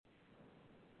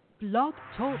Blog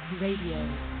Talk Radio.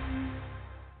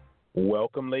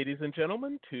 Welcome, ladies and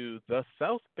gentlemen, to the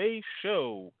South Bay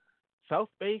Show, South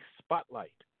Bay Spotlight,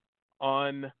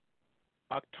 on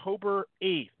October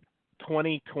 8th,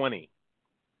 2020.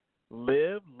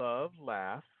 Live, love,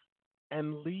 laugh,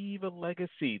 and leave a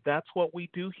legacy. That's what we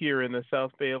do here in the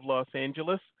South Bay of Los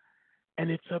Angeles,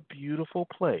 and it's a beautiful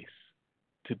place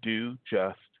to do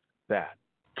just that.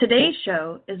 Today's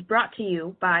show is brought to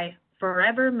you by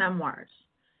Forever Memoirs.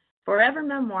 Forever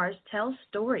Memoirs tells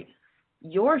stories,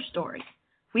 your story.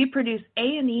 We produce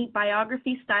A&E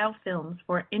biography-style films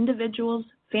for individuals,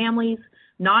 families,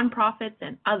 nonprofits,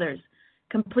 and others,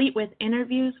 complete with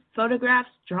interviews, photographs,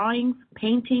 drawings,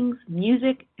 paintings,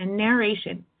 music, and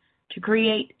narration to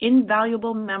create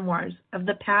invaluable memoirs of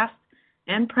the past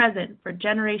and present for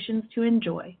generations to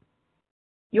enjoy.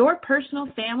 Your personal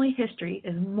family history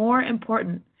is more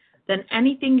important than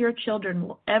anything your children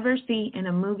will ever see in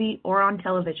a movie or on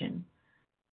television.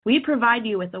 We provide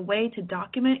you with a way to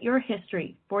document your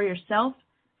history for yourself,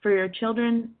 for your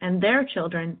children, and their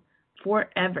children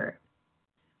forever.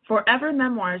 Forever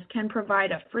Memoirs can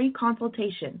provide a free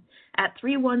consultation at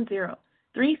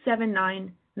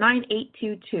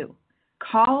 310-379-9822.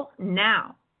 Call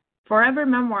now. Forever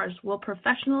Memoirs will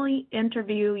professionally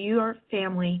interview your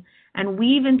family and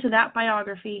weave into that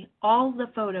biography all the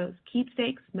photos,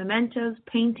 keepsakes, mementos,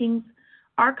 paintings,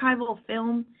 archival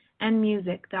film, and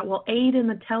music that will aid in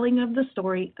the telling of the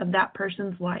story of that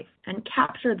person's life and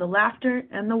capture the laughter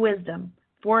and the wisdom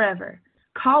forever.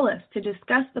 Call us to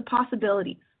discuss the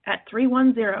possibilities at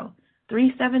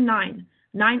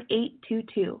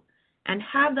 310-379-9822 and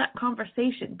have that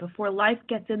conversation before life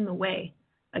gets in the way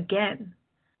again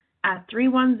at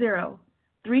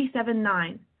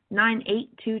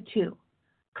 310-379-9822.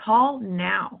 Call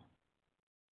now.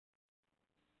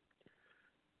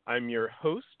 I'm your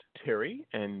host, Terry,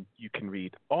 and you can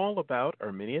read all about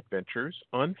our many adventures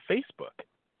on Facebook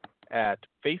at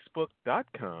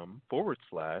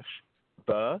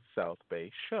facebook.com/The South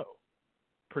Bay Show.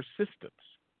 Persistence,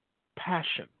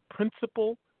 passion,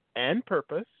 principle, and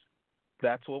purpose.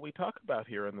 That's what we talk about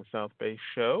here on the South Bay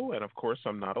Show. And of course,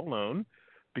 I'm not alone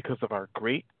because of our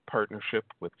great partnership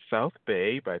with South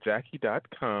Bay by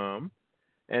Jackie.com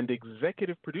and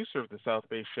executive producer of the South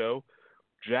Bay Show,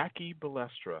 Jackie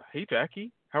Balestra. Hey,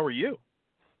 Jackie, how are you?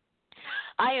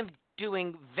 I am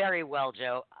doing very well,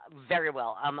 Joe. Very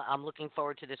well. I'm looking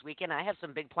forward to this weekend. I have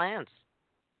some big plans.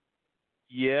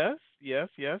 Yes.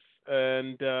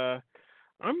 And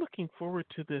I'm looking forward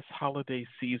to this holiday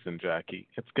season, Jackie.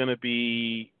 It's gonna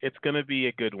be a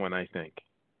good one, I think.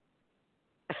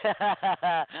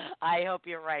 I hope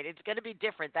you're right. It's going to be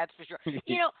different, that's for sure.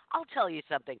 I'll tell you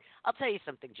something,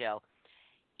 Joe.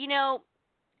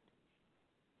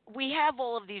 We have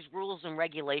all of these rules and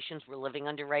regulations we're living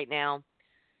under right now,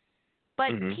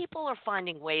 but people are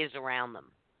finding ways around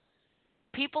them.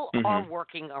 People are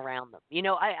working around them.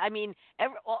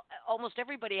 Almost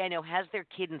everybody I know has their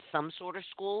kid in some sort of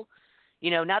school,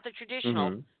 not the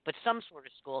traditional, but some sort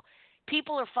of school.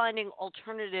 People are finding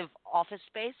alternative office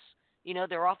space.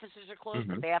 Their offices are closed,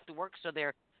 but they have to work, so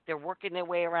they're working their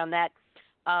way around that.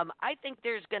 I think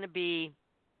there's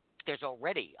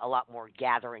already a lot more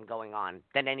gathering going on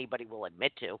than anybody will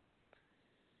admit to.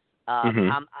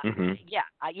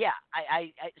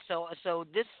 So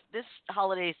this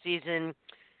holiday season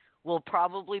will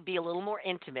probably be a little more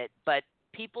intimate, but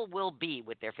people will be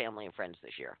with their family and friends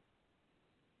this year.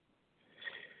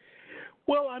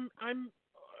 Well,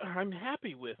 I'm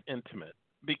happy with intimate.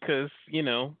 Because,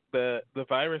 the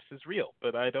virus is real,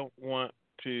 but I don't want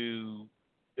to,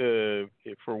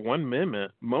 for one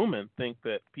moment, think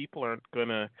that people aren't going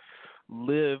to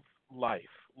live life.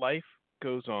 Life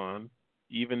goes on,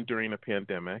 even during a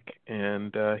pandemic,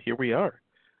 and here we are.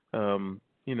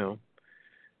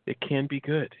 It can be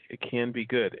good.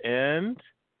 And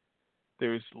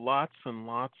there's lots and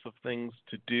lots of things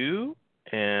to do,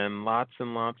 and lots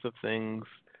of things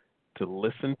to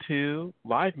listen to.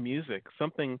 Live music,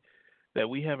 something that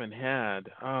we haven't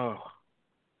had.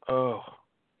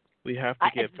 We have to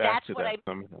get back to that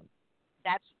somehow.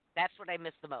 That's what I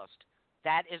miss the most.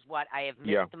 That is what I have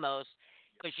missed the most,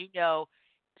 because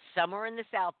summer in the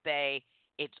South Bay,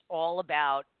 it's all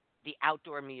about the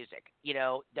outdoor music.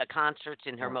 The concerts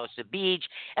in Hermosa Beach.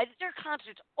 And there are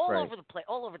concerts all over the place,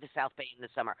 all over the South Bay in the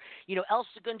summer. El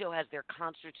Segundo has their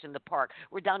concerts in the park.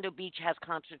 Redondo Beach has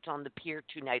concerts on the pier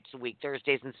 2 nights a week,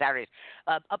 Thursdays and Saturdays.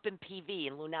 Up in PV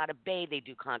in Lunada Bay, they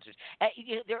do concerts.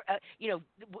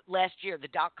 Last year the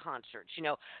Dock concerts.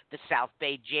 The South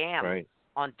Bay Jam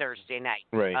on Thursday night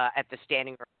at the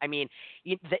Standing Room. I mean,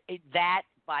 that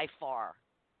by far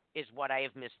is what I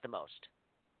have missed the most.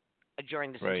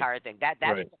 during this Right. entire thing.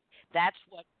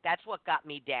 That's what got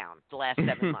me down the last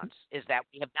 7 months is that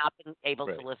we have not been able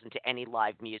Right. to listen to any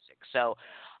live music. So,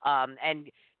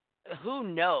 and who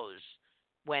knows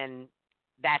when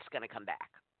that's going to come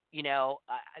back?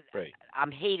 Right.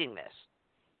 I'm hating this.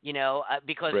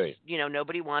 Because Right.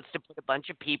 nobody wants to put a bunch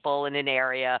of people in an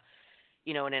area,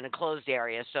 in an enclosed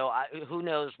area. So who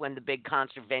knows when the big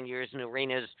concert venues and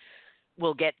arenas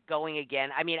will get going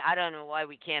again. I mean, I don't know why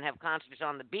we can't have concerts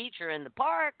on the beach or in the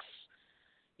parks.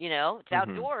 It's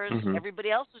outdoors. Mhm.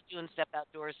 Everybody else is doing stuff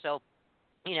outdoors. So,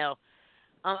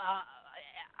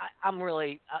 I'm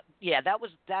really, that's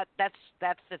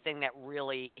the thing that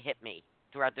really hit me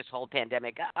throughout this whole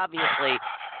pandemic. Obviously,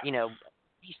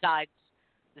 besides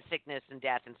the sickness and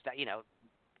death and stuff,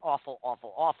 awful,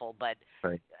 awful, awful. But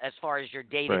Right. as far as your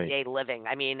day-to-day living,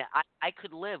 I mean, I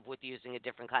could live with using a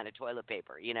different kind of toilet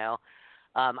paper,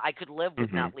 I could live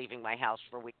with not leaving my house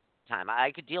for weeks at a time.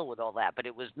 I could deal with all that, but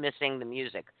it was missing the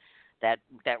music that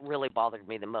really bothered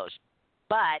me the most.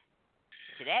 But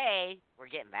today, we're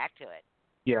getting back to it.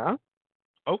 Yeah.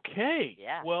 Okay.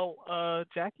 Yeah. Well,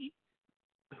 Jackie,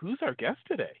 who's our guest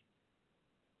today?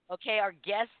 Okay, our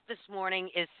guest this morning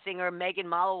is singer Megan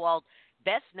Malawalt,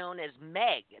 best known as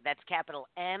Megg. That's capital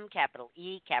M, capital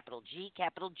E, capital G,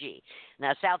 capital G.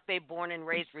 Now, South Bay born and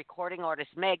raised recording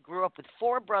artist Megg grew up with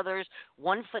four brothers,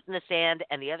 one foot in the sand,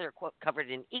 and the other covered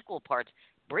in equal parts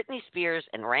Britney Spears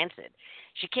and Rancid.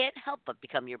 She can't help but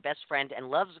become your best friend and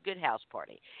loves a good house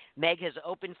party. Megg has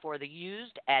opened for The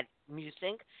Used at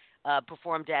Musync,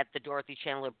 performed at the Dorothy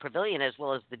Chandler Pavilion as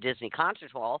well as the Disney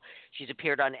Concert Hall. She's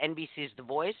appeared on NBC's The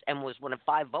Voice and was one of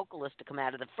 5 vocalists to come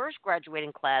out of the first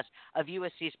graduating class of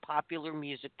USC's popular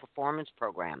music performance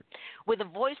program. With a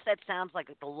voice that sounds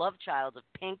like the love child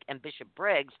of Pink and Bishop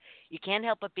Briggs, you can't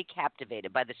help but be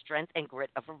captivated by the strength and grit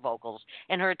of her vocals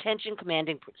and her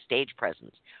attention-commanding stage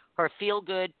presence. Her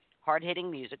feel-good, hard-hitting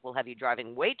music will have you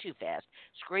driving way too fast,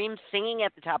 scream, singing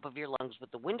at the top of your lungs with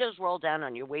the windows rolled down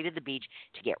on your way to the beach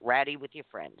to get rowdy with your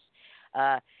friends.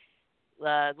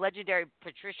 Legendary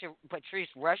Patrice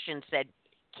Rushen said,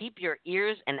 "Keep your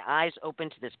ears and eyes open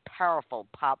to this powerful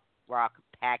pop rock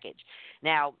package."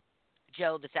 Now,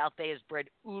 Joe, the South Bay has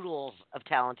bred oodles of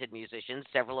talented musicians,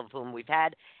 several of whom we've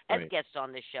had as guests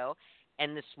on this show.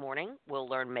 And this morning, we'll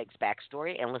learn Meg's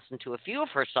backstory and listen to a few of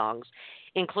her songs,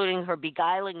 including her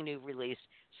beguiling new release,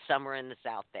 Summer in the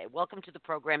South Bay. Welcome to the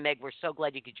program, Megg. We're so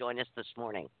glad you could join us this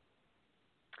morning.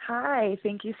 Hi.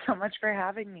 Thank you so much for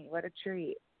having me. What a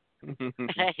treat.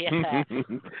 Yeah.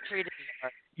 Treat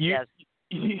Yes.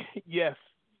 Yes,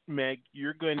 Megg,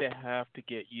 you're going to have to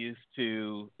get used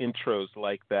to intros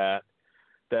like that.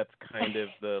 That's kind of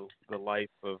the life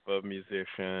of a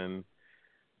musician,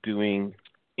 doing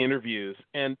interviews.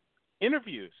 And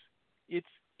interviews,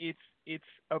 it's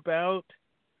about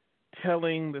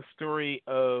telling the story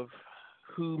of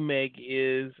who Megg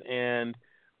is and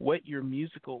what your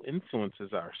musical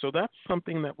influences are. So that's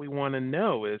something that we want to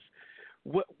know is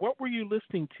what were you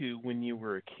listening to when you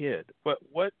were a kid?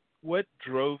 What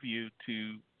drove you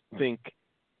to think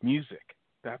music?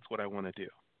 That's what I want to do.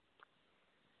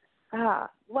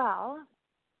 Well,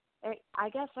 I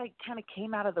guess I kind of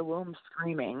came out of the womb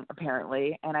screaming,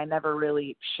 apparently, and I never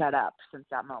really shut up since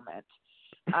that moment.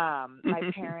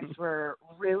 My parents were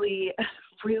really,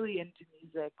 really into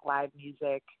music, live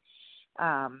music.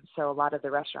 So a lot of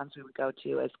the restaurants we would go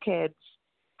to as kids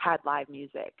had live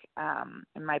music.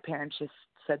 And my parents just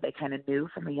said they kind of knew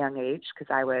from a young age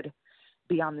because I would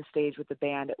be on the stage with the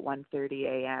band at 1:30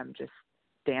 a.m. just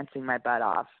dancing my butt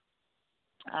off.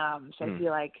 So I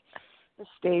feel like the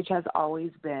stage has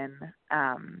always been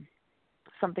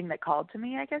something that called to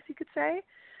me, I guess you could say.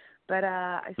 But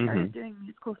I started doing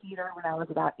musical theater when I was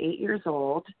about 8 years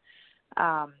old.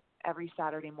 Every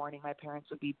Saturday morning, my parents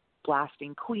would be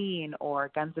blasting Queen or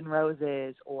Guns N'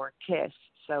 Roses or Kiss.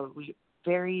 So we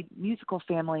very musical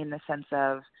family in the sense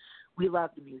of we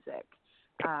loved the music.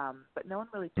 But no one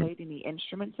really played any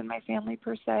instruments in my family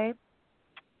per se.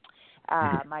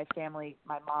 My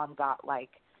mom got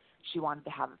she wanted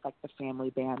to have the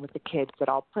family band with the kids that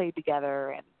all played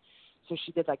together. And so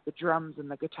she did the drums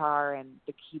and the guitar and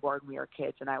the keyboard when we were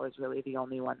kids. And I was really the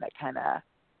only one that kind of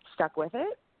stuck with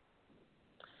it.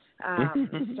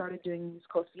 Started doing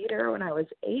musical theater when I was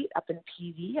 8 up in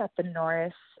PV, up in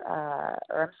Norris,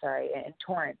 in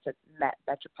Torrance at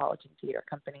Metropolitan Theater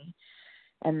Company.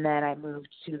 And then I moved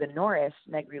to the Norris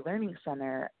Megg Learning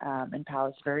Center in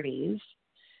Palos Verdes.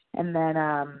 And then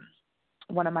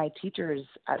one of my teachers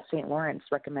at St. Lawrence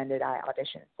recommended I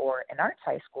audition for an arts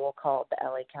high school called the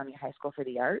LA County High School for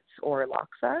the Arts, or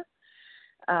LACSA.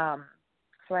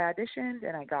 So So I auditioned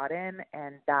and I got in,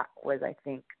 and that was, I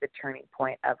think, the turning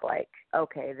point of like,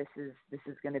 okay, this is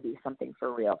going to be something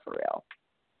for real.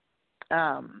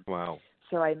 Wow.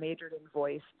 So I majored in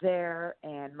voice there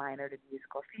and minored in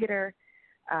musical theater.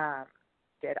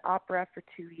 Did opera for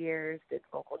 2 years, did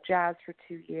vocal jazz for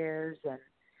 2 years,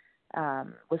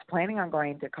 and was planning on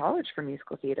going to college for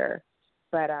musical theater.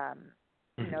 But,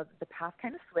 the path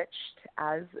kind of switched,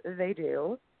 as they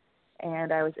do,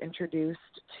 and I was introduced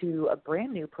to a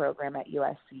brand new program at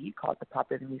USC called the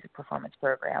Popular Music Performance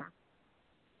Program.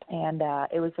 And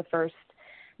it was the first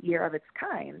year of its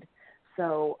kind.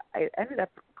 So I ended up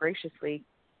graciously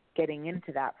getting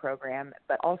into that program,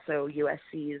 but also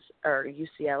UCLA's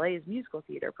musical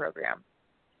theater program.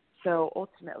 So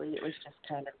ultimately it was just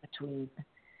kind of between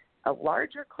a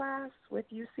larger class with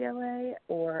UCLA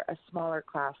or a smaller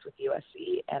class with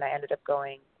USC, and I ended up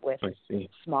going with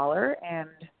smaller and,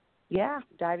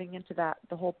 diving into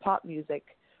the whole pop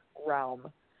music realm.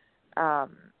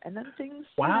 And then things...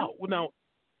 Wow.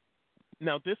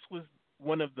 Now this was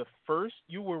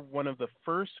you were one of the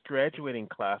first graduating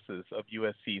classes of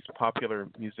USC's Popular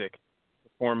Music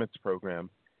Performance Program.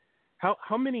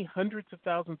 How many hundreds of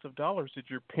thousands of dollars did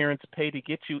your parents pay to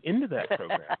get you into that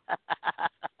program?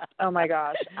 Oh my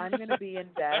gosh, I'm going to be in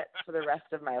debt for the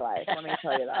rest of my life. Let me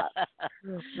tell you that.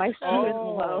 My student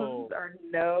loans are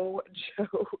no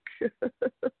joke.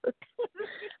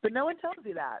 But no one tells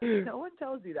you that. No one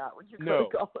tells you that when you go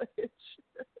to college.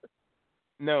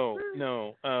 No.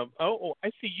 I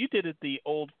see. You did it the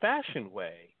old-fashioned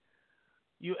way.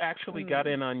 You actually got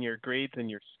in on your grades and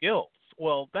your skills.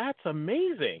 Well, that's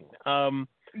amazing.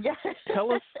 Yes.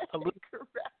 Tell us a little. Correct.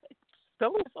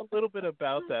 Tell us a little bit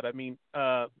about that. I mean,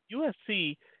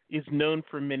 USC is known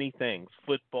for many things: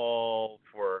 football,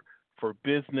 for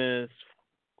business,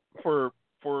 for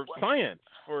science,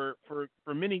 for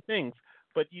many things.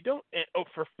 But you don't.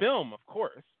 For film, of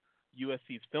course.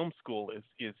 USC's film school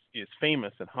is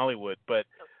famous in Hollywood. But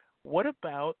what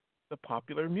about the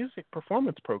Popular Music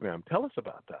Performance Program? Tell us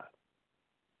about that.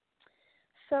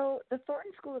 So the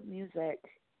Thornton School of Music,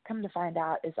 come to find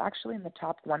out, is actually in the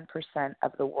top 1%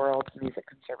 of the world's music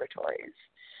conservatories.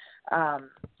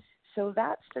 So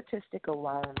that statistic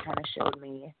alone kind of showed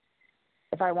me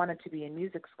if I wanted to be in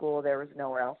music school, there was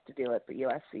nowhere else to do it but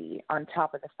USC, on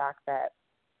top of the fact that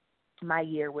my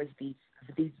year was the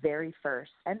very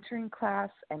first entering class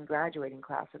and graduating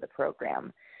class of the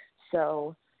program.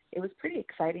 So it was pretty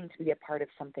exciting to be a part of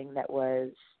something that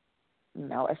was,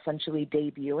 essentially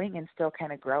debuting and still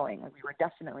kind of growing. We were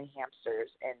definitely hamsters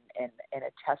in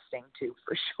a testing tube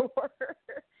for sure.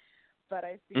 But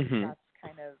I think that's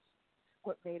kind of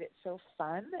what made it so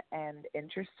fun and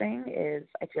interesting is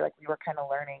I feel like we were kind of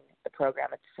learning the program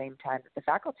at the same time that the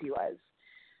faculty was.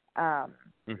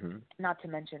 Not to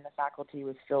mention the faculty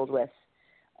was filled with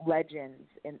legends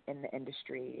in the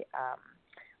industry.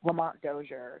 Lamont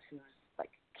Dozier, who's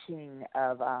like king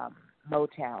of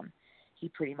Motown, he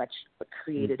pretty much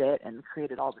created it and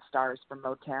created all the stars for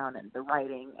Motown and the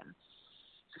writing. And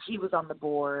so he was on the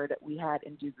board. We had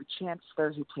Ndugu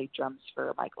Chancellor, who played drums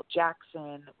for Michael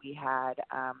Jackson. We had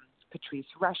Patrice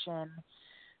Rushen,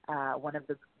 one of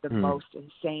the most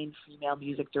insane female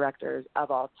music directors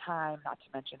of all time, not to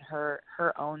mention her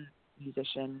own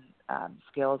musician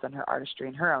skills and her artistry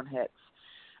and her own hits.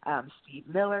 Steve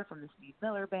Miller from the Steve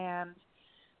Miller Band.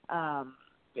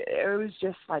 It was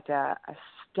just like a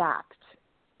stacked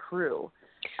crew.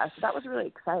 So that was really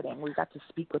exciting. We got to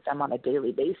speak with them on a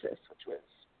daily basis, which was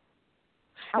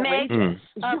outrageous.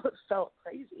 It felt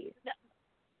crazy.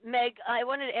 Meg, I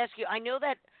wanted to ask you, I know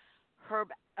that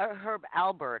Herb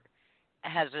Albert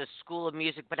has a school of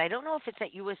music, but I don't know if it's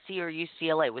at USC or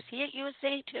UCLA. Was he at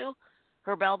USC too,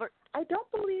 Herb Albert? I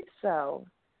don't believe so.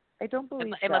 It must have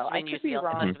been I could be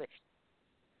wrong.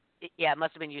 It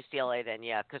must have been UCLA then,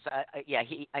 because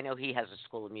I know he has a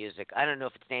school of music. I don't know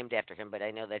if it's named after him, but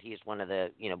I know that he's one of the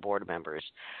board members.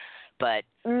 But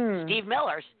Steve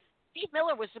Miller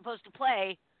was supposed to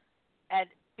play at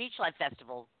Beachlight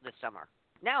Festival this summer.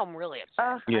 Now I'm really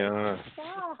upset.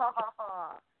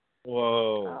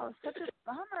 Whoa! Oh, such a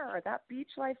bummer. That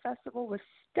Beachlight Festival was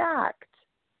stacked.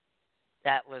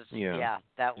 That was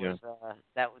that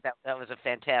was a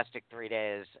fantastic 3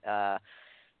 days.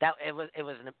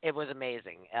 It was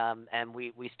amazing. And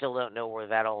we still don't know where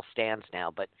that all stands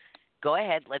now. But go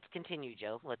ahead, let's continue,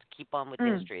 Joe. Let's keep on with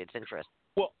the history. It's interesting.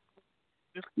 Well,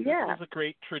 this was a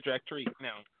great trajectory.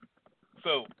 Now,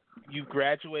 so you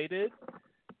graduated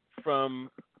from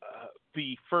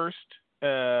the first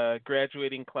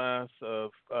graduating class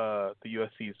of the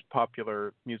USC's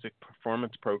Popular Music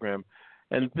Performance Program,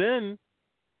 and then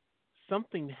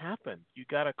something happened. You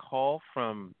got a call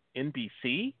from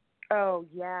NBC? Oh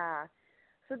yeah.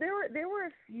 So there were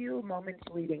a few moments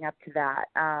leading up to that.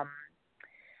 I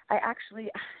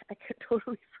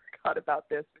totally forgot about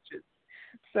this, which is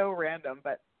so random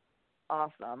but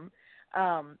awesome.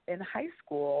 In high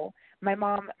school, my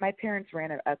parents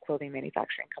ran a clothing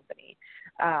manufacturing company,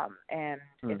 and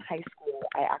in high school,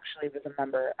 I actually was a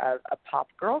member of a pop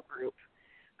girl group,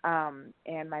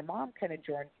 and my mom kind of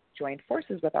joined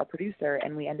forces with our producer,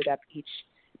 and we ended up each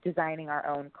designing our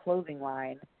own clothing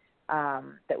line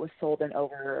that was sold in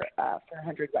over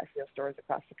 400 Westfield stores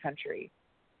across the country.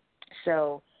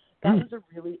 So that was a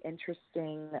really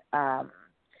interesting.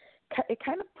 It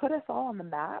kind of put us all on the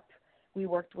map. We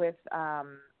worked with, I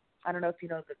don't know if you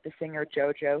know the singer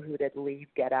JoJo, who did Leave,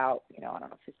 Get Out,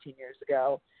 15 years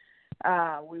ago.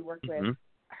 We worked with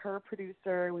her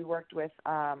producer. We worked with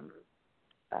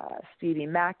Stevie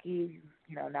Mackey,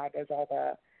 now does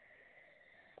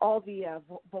all the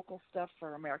vocal stuff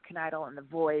for American Idol and The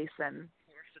Voice, and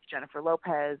with Jennifer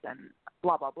Lopez and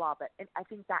blah, blah, blah. But I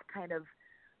think that kind of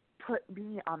put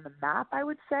me on the map, I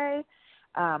would say.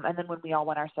 And then when we all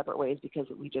went our separate ways, because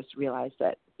we just realized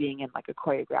that being in like a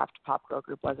choreographed pop girl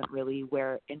group wasn't really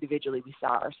where individually we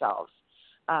saw ourselves.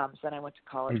 So then I went to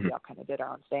college. We all kind of did our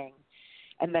own thing.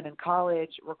 And then in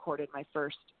college, recorded my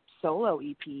first solo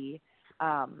EP,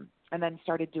 and then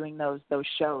started doing those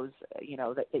shows,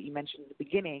 that you mentioned at the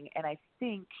beginning. And I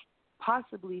think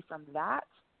possibly from that,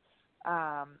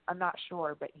 I'm not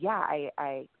sure, but yeah,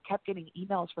 I kept getting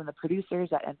emails from the producers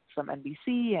from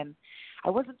NBC, and I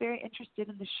wasn't very interested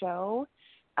in the show,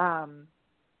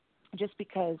 just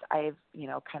because I've,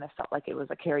 kind of felt like it was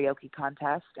a karaoke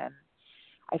contest, and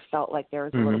I felt like there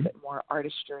was a little bit more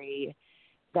artistry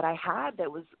that I had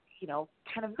that was,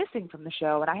 kind of missing from the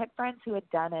show. And I had friends who had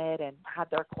done it and had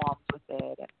their qualms with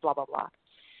it and blah, blah, blah.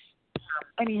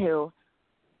 Anywho,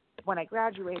 when I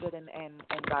graduated and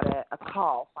got a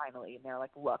call finally, and they're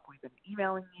like, look, we've been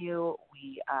emailing you,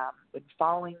 we've been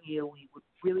following you, we would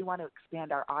really want to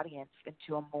expand our audience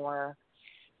into a more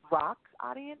rock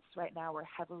audience. Right now we're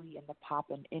heavily in the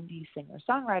pop and indie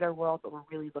singer-songwriter world, but we're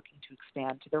really looking to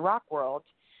expand to the rock world,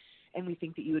 and we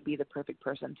think that you would be the perfect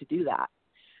person to do that.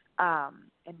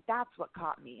 And that's what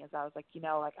caught me, is I was like,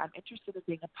 I'm interested in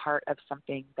being a part of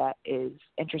something that is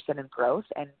interested in growth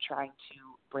and trying to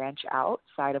branch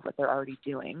outside of what they're already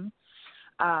doing.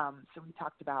 So we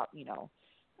talked about,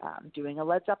 doing a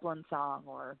Led Zeppelin song,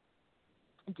 or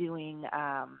doing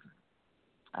a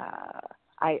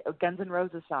Guns N'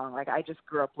 Roses song. Like, I just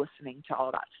grew up listening to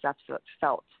all that stuff, so it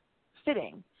felt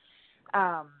fitting.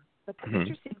 But the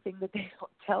interesting thing that they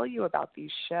don't tell you about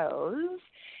these shows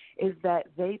is that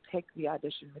they pick the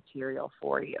audition material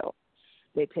for you.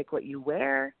 They pick what you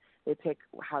wear. They pick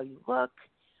how you look.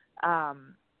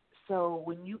 So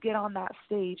when you get on that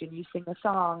stage and you sing a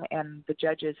song and the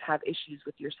judges have issues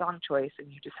with your song choice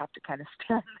and you just have to kind of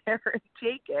stand there and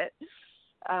take it,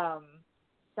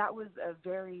 that was a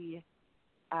very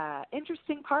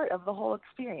interesting part of the whole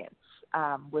experience,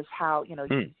 was how, you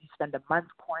spend a month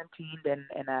quarantined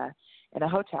in a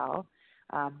hotel,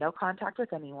 no contact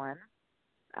with anyone.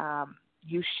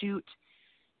 You shoot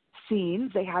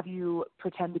scenes. They have you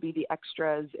pretend to be the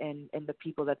extras in the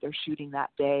people that they're shooting that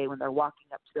day when they're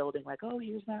walking up to the building, like, oh,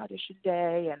 here's my audition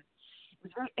day. And it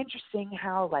was very interesting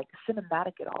how, like,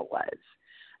 cinematic it all was.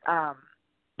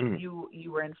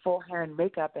 You were in full hair and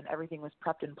makeup, and everything was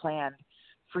prepped and planned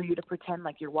for you to pretend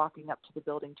like you're walking up to the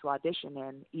building to audition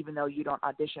in, even though you don't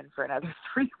audition for another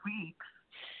 3 weeks.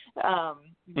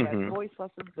 You had voice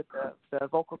lessons with the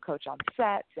vocal coach on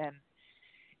set, and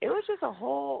it was just a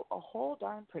whole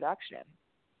darn production.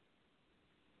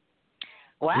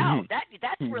 Wow,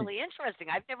 that's really interesting.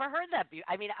 I've never heard that.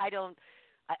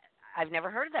 I've never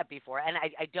heard of that before, and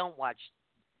I don't watch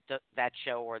that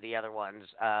show or the other ones.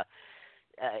 As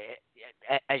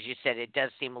you said, it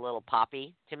does seem a little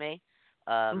poppy to me.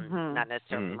 Not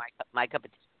necessarily my cup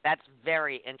of tea. That's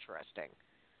very interesting.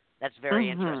 That's very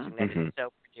interesting that it's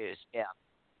so produced.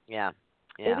 Yeah.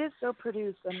 It is so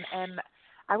produced, and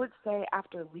I would say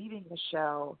after leaving the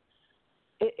show,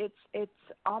 it's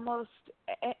almost,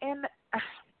 and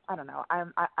I don't know,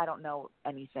 I don't know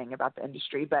anything about the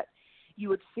industry, but you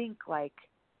would think like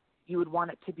you would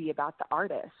want it to be about the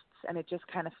artists, and it just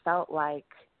kind of felt like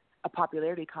a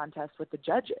popularity contest with the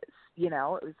judges. It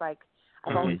was like,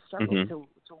 I've always struggled to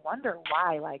wonder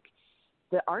why, like,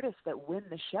 the artists that win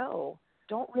the show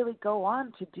don't really go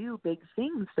on to do big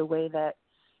things the way that,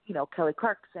 Kelly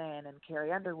Clarkson and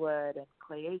Carrie Underwood and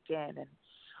Clay Aiken and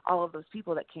all of those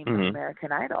people that came from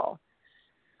American Idol.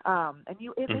 And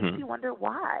it makes you wonder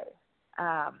why.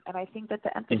 And I think that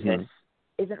the emphasis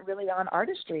isn't really on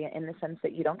artistry in the sense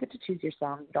that you don't get to choose your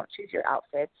song, you don't choose your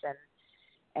outfits,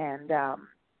 and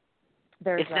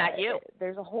there's it's not you.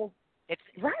 There's a whole it's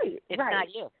right. It's right.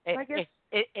 not you. I guess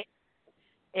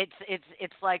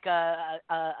It's like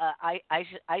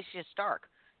Isha Stark.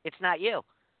 It's not you.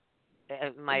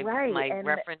 My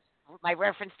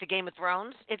reference to Game of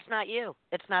Thrones. It's not you.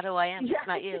 It's not who I am. Yeah. It's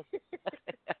not you.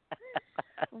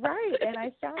 Right, and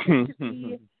I found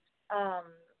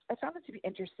it to be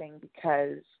interesting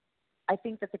because I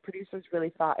think that the producers really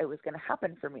thought it was going to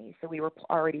happen for me. So we were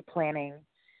already planning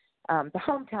the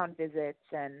hometown visits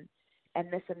and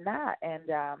this and that. And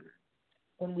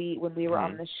when we were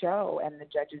on the show and the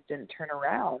judges didn't turn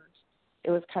around, it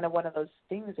was kind of one of those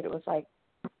things that it was like,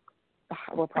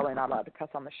 we're probably not allowed to cuss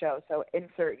on the show, so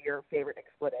insert your favorite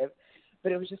expletive.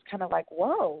 But it was just kind of like,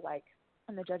 whoa, like,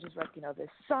 and the judges were like, this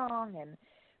song, and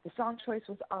the song choice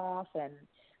was off, and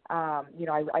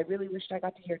I really wished I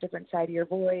got to hear a different side of your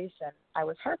voice, and I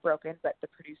was heartbroken, but the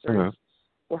producers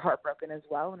were heartbroken as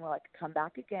well, and were like, come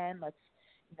back again, let's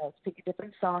pick a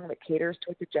different song that caters to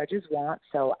what the judges want.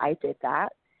 So I did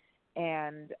that,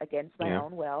 and against my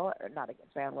own will, or not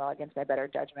against my own will, against my better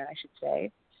judgment, I should say,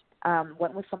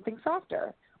 went with something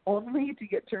softer, only to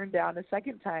get turned down a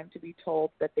second time to be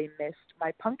told that they missed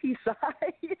my punky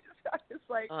side. I was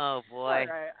like, oh boy, all right,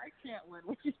 I can't win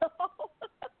with y'all.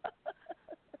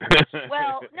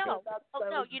 Well, no,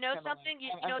 you know something.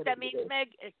 You know what that means, Meg.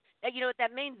 You know what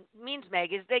that means,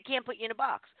 Meg, is they can't put you in a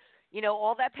box.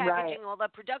 All that packaging, all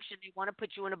that production, they want to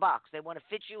put you in a box. They want to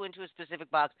fit you into a specific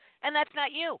box, and that's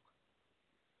not you.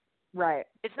 Right.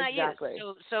 It's not exactly.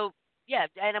 you. So yeah,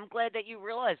 and I'm glad that you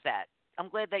realized that. I'm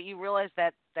glad that you realized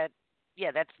that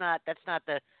that's not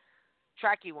the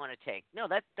track you want to take. No,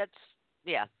 that's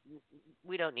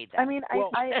we don't need that. I mean, I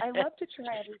love to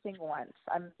try everything once.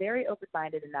 I'm very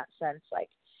open-minded in that sense. Like,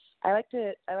 I like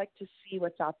to see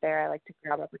what's out there. I like to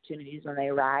grab opportunities when they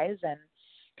arise and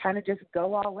kind of just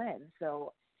go all in.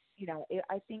 So,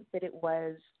 I think it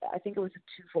was a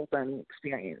twofold learning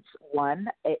experience. One,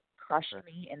 it crushed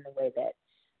me in the way that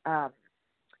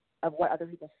of what other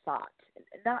people thought,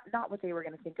 not what they were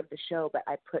going to think of the show, but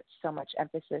I put so much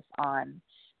emphasis on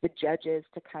the judges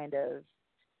to kind of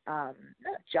not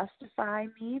justify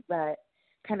me, but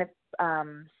kind of I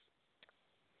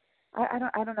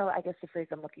don't know. I guess the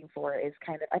phrase I'm looking for is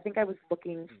kind of, I think I was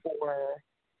looking for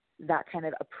that kind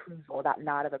of approval, that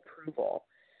nod of approval.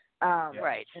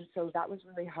 Right. And so that was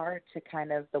really hard to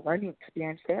kind of, the learning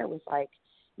experience there was like,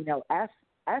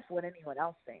 F what anyone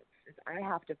else thinks. Is I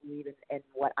have to believe in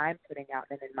what I'm putting out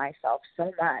and in myself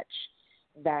so much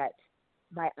that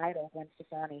my idol, Gwen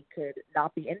Stefani, could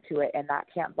not be into it, and that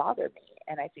can't bother me.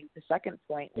 And I think the second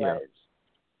point was,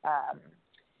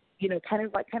 kind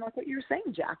of like what you were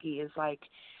saying, Jackie, is like,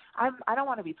 I don't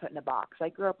want to be put in a box. I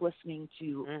grew up listening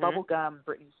to Bubblegum,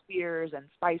 Britney Spears, and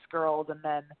Spice Girls, and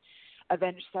then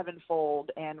Avenged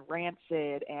Sevenfold, and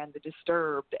Rancid, and The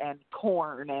Disturbed, and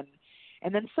Korn, and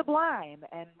then Sublime,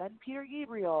 and then Peter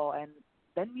Gabriel, and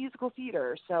then musical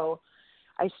theater. So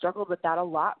I struggled with that a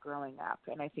lot growing up,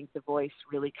 and I think The Voice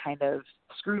really kind of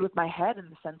screwed with my head in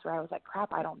the sense where I was like,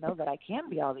 crap, I don't know that I can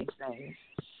be all these things.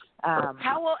 How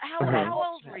old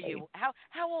were you?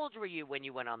 How old were you when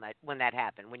you went on when that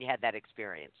happened, when you had that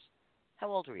experience? How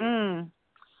old were you?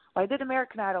 Well, I did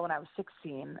American Idol when I was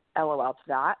 16, LOL to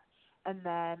that. And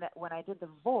then when I did The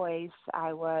Voice,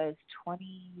 I was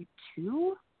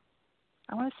 22.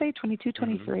 I want to say 22,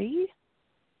 23.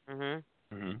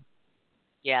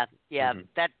 Yeah.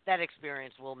 That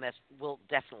experience will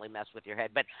definitely mess with your head.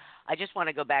 But I just want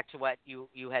to go back to what you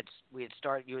had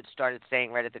started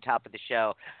saying right at the top of the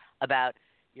show about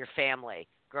your family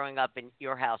growing up in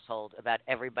your household, about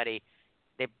everybody.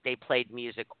 They played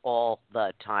music all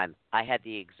the time. I had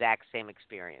the exact same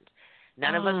experience.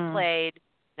 None of us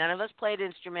played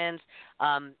instruments.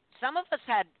 Some of us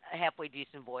had a halfway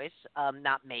decent voice,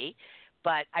 not me,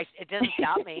 but it doesn't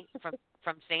stop me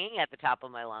from singing at the top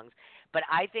of my lungs. But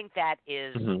I think that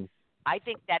is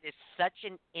such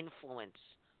an influence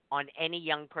on any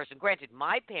young person. Granted,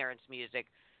 my parents' music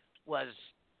was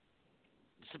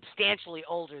substantially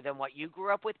older than what you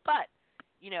grew up with, but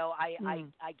I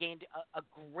gained a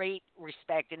great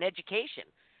respect and education,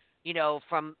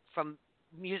 from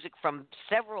music from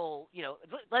several,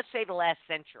 let's say the last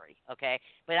century, okay?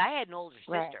 But I had an older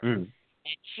sister, and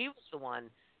she was the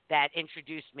one that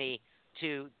introduced me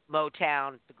to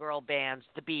Motown, the girl bands,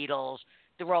 the Beatles,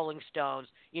 the Rolling Stones,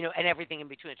 and everything in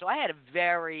between. So I had a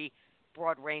very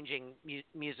broad-ranging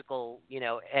musical,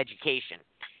 education.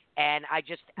 And I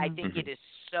think it is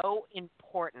so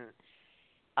important.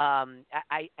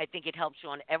 I think it helps you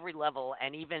on every level,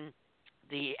 and even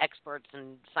the experts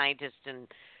and scientists and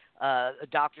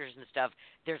doctors and stuff,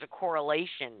 there's a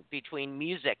correlation between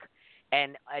music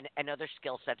and other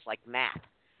skill sets like math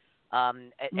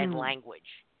and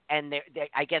language. And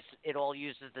I guess it all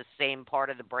uses the same part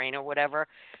of the brain or whatever.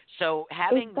 So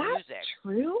having is that music,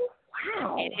 true?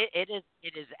 Wow. It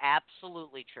is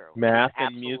absolutely true. Math and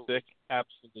absolutely music,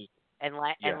 absolutely. and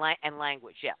and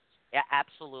language, yes, yeah,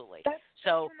 absolutely. That's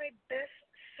one of my best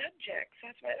subjects.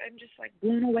 That's why I'm just like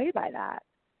blown away by that.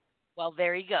 Well,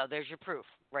 there you go. There's your proof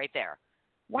right there.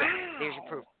 Wow. Yeah, there's your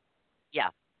proof. Yeah.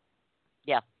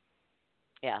 Yeah.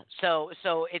 Yeah. So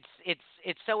it's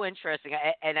so interesting.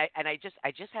 I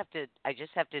just have to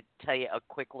tell you a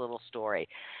quick little story.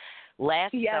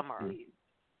 Last summer, please.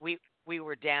 we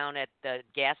were down at the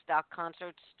gas dock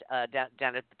concerts,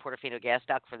 down at the Portofino gas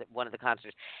dock for one of the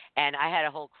concerts, and I had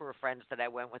a whole crew of friends that I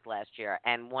went with last year.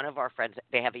 And one of our friends,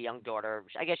 they have a young daughter.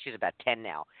 I guess she's about 10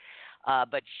 now,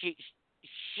 but she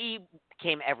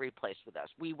came every place with us.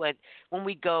 We went when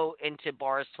we go into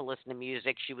bars to listen to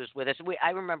music. She was with us. I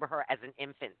remember her as an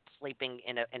infant sleeping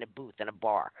in a booth in a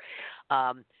bar.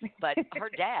 But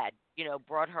her dad,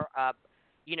 brought her up.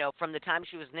 From the time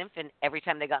she was an infant, every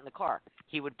time they got in the car,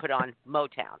 he would put on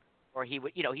Motown, or he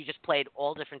would, he just played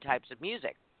all different types of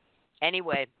music.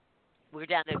 Anyway, we were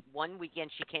down there one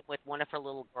weekend. She came with one of her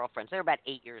little girlfriends. They were about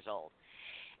 8 years old.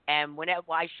 And when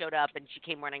I showed up and she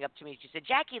came running up to me, she said,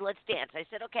 "Jackie, let's dance." I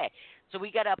said, "Okay." So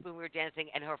we got up and we were dancing,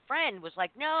 and her friend was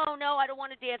like, No, I don't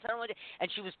want to dance. I don't want to.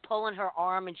 And she was pulling her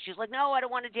arm, and she was like, "No, I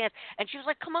don't want to dance." And she was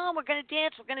like, "Come on, we're going to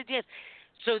dance. We're going to dance."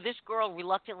 So this girl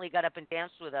reluctantly got up and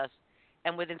danced with us.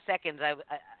 And within seconds,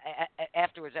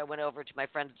 afterwards, I went over to my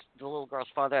friend, the little girl's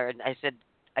father, and I said,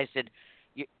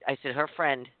 her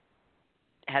friend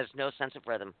has no sense of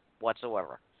rhythm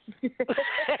whatsoever.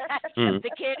 The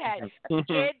kid had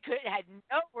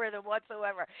no rhythm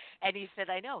whatsoever. And he said,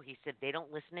 "I know." He said, "They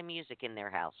don't listen to music in their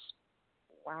house."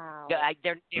 Wow.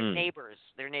 They're neighbors.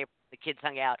 They're neighbors. The kids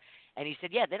hung out. And he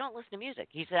said, "Yeah, they don't listen to music."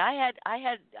 He said, I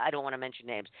don't want to mention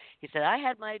names. He said, "I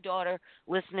had my daughter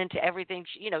listening to everything,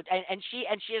 and she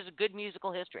has a good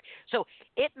musical history." So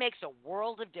it makes a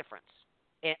world of difference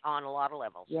on a lot of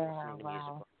levels. Listening to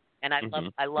music. And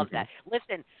I love that.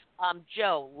 Listen,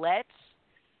 Joe, let's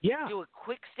do a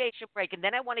quick station break, and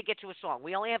then I want to get to a song.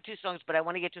 We only have 2 songs, but I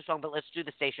want to get to a song, but let's do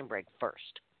the station break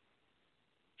first.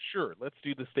 Sure, let's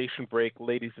do the station break.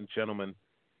 Ladies and gentlemen,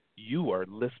 you are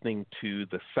listening to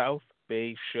the South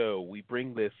Bay Show. We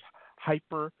bring this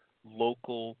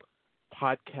hyper-local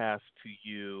podcast to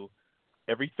you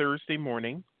every Thursday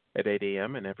morning at 8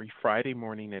 a.m. and every Friday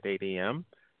morning at 8 a.m.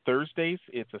 Thursdays,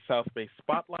 it's a South Bay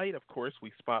Spotlight. Of course,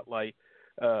 we spotlight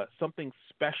something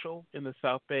special in the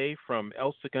South Bay, from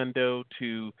El Segundo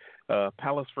to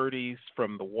Palos Verdes,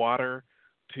 from the water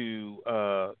to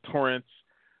Torrance.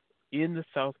 In the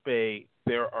South Bay,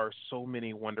 there are so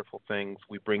many wonderful things.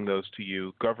 We bring those to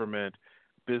you: government,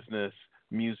 business,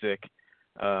 music,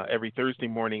 every Thursday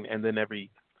morning. And then every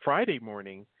Friday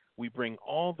morning, we bring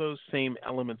all those same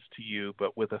elements to you,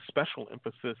 but with a special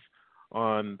emphasis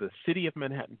on the city of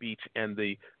Manhattan Beach and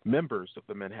the members of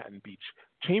the Manhattan Beach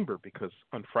Chamber, because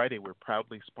on Friday we're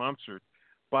proudly sponsored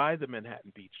by the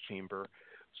Manhattan Beach Chamber.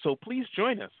 So please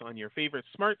join us on your favorite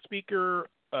smart speaker,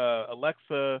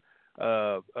 Alexa,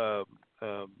 all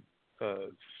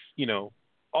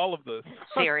of the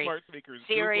Siri, smart speakers.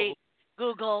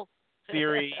 Google.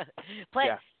 Siri.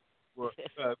 Play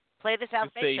the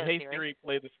South Bay say, Show. "Hey Siri,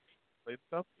 play the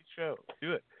South Bay Show."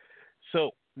 Do it.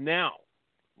 So now,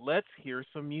 let's hear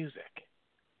some music.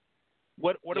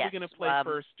 What are we going to play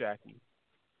first, Jackie?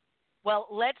 Well,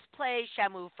 let's play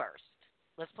Shamu first.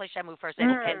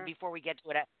 And before we get to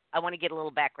it, I want to get a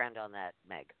little background on that,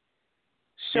 Meg.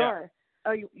 Sure. Yeah.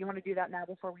 Oh, you want to do that now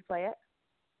before we play it?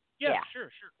 Yeah.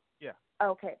 Sure. Yeah.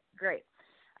 Okay, great.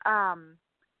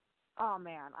 Oh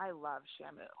man, I love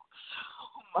Shamu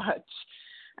so much.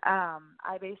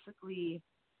 I basically,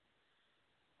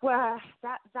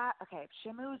 okay.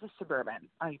 Shamu is a suburban.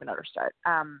 I don't even know where to start.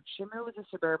 Shamu is a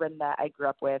suburban that I grew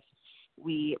up with.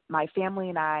 My family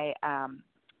and I,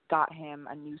 got him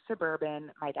a new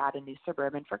Suburban. My dad a new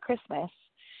Suburban for Christmas,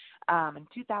 in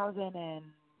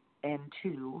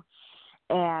 2002,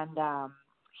 and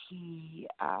he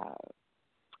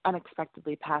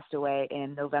unexpectedly passed away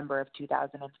in November of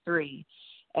 2003.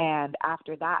 And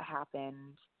after that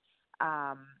happened,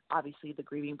 obviously the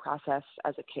grieving process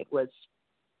as a kid was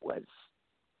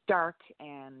dark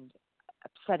and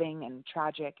upsetting and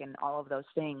tragic and all of those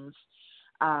things.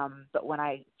 But when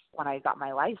I got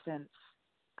my license,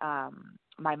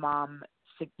 my mom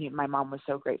was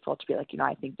so grateful to be like,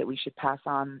 I think that we should pass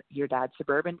on your dad's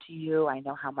Suburban to you. I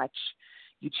know how much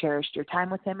you cherished your time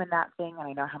with him in that thing, and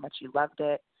I know how much you loved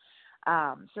it.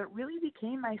 So it really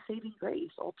became my saving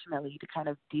grace, ultimately, to kind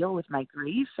of deal with my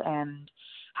grief and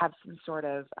have some sort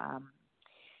of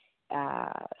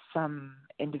some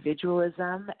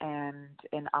individualism and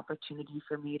an opportunity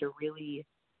for me to really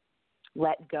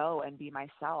let go and be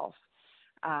myself.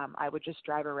 I would just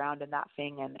drive around in that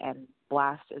thing and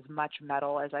blast as much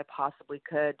metal as I possibly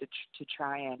could to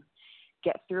try and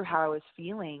get through how I was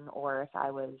feeling. Or if I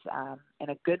was in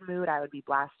a good mood, I would be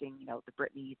blasting, the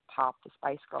Britney pop, the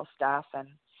Spice Girl stuff. And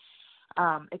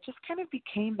it just kind of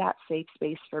became that safe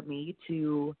space for me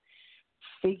to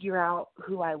figure out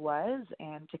who I was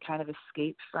and to kind of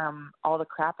escape from all the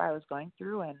crap I was going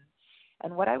through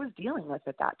and what I was dealing with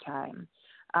at that time.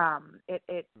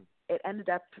 It ended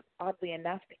up, oddly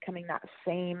enough, becoming that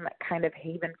same kind of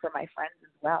haven for my friends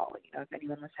as well. If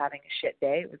anyone was having a shit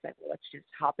day, it was like, well, let's just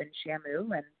hop in Shamu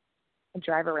and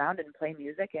drive around and play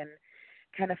music and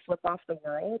kind of flip off the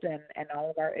world and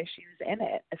all of our issues in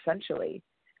it, essentially.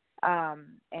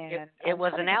 It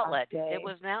was an outlet. It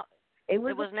was an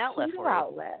outlet for you.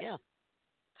 Outlet. Yeah.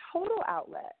 Total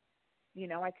outlet.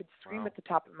 I could scream at the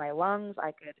top of my lungs.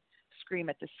 I could scream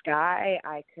at the sky.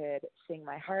 I could sing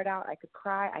my heart out. I could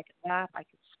cry. I could laugh. I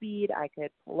could speed. I could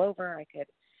pull over. I could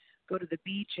go to the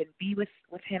beach and be with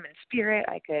him in spirit.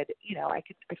 I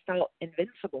felt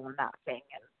invincible in that thing.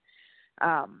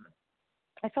 And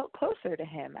I felt closer to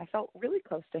him. I felt really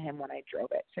close to him when I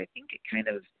drove it. So I think it kind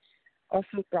of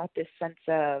also brought this sense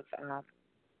of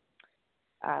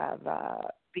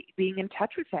being in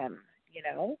touch with him,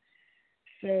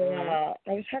 So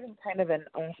I was having kind of an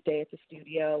off day at the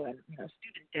studio and,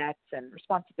 student debts and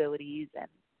responsibilities and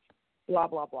blah,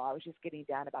 blah, blah. I was just getting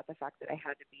down about the fact that I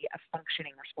had to be a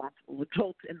functioning, responsible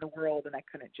adult in the world, and I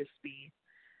couldn't just be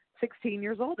 16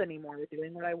 years old anymore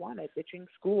doing what I wanted, ditching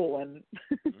school and,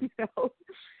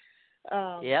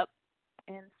 Yep.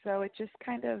 And so it just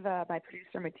kind of, my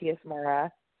producer, Matthias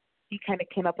Mora, he kind of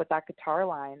came up with that guitar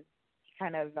line.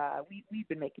 We've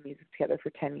been making music together for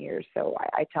 10 years, so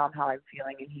I tell him how I'm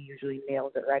feeling, and he usually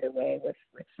nails it right away with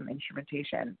some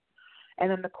instrumentation. And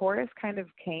then the chorus kind of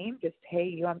came, just, hey,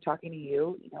 you, I'm talking to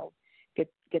you, get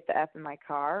the F in my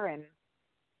car. And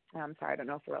I'm sorry, I don't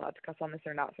know if we're allowed to cuss on this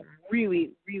or not, so I'm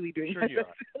really, really doing sure my best.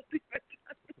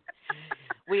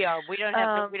 We are. We don't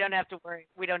have to worry.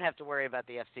 We don't have to worry about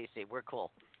the FCC. We're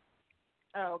cool.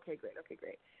 Oh, okay, great.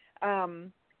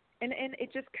 And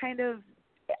it just kind of,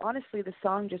 honestly, the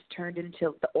song just turned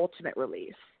into the ultimate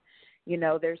release.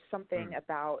 There's something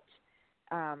about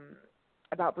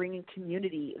bringing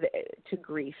community to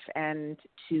grief and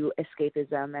to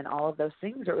escapism and all of those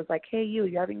things. It was like, hey,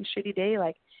 you're having a shitty day,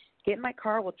 like, get in my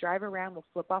car, we'll drive around, we'll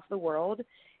flip off the world,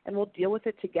 and we'll deal with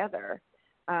it together.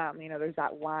 There's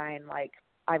that line, like,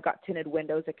 I've got tinted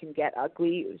windows that can get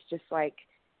ugly. It was just like,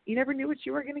 you never knew what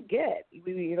you were going to get.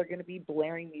 We were either going to be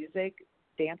blaring music,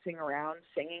 dancing around,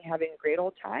 singing, having a great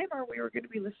old time, or we were going to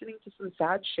be listening to some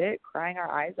sad shit, crying our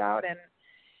eyes out, and,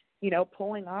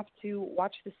 pulling off to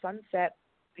watch the sunset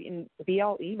and be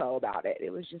all emo about it.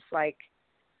 It was just like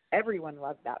everyone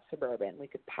loved that Suburban. We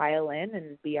could pile in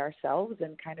and be ourselves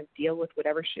and kind of deal with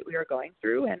whatever shit we were going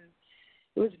through, and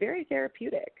it was very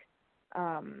therapeutic.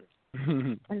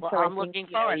 And well, so I'm looking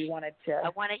forward. I want to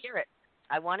hear it. Yeah.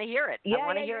 I want to hear it. I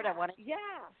want to hear it. Yeah.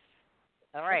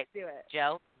 All right. Let's do it.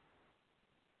 Joe.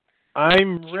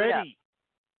 I'm ready.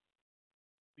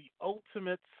 The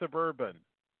ultimate Suburban,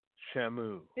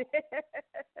 Shamu. She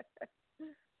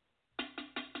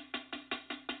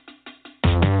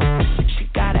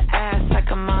got an ass like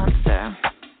a monster.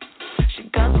 She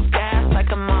guzzles gas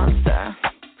like a monster.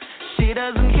 She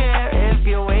doesn't care if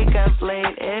you wake up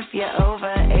late, if you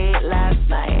overate last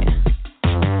night.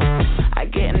 I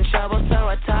get in trouble, so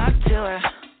I talk to her.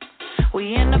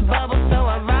 We in the bubble, so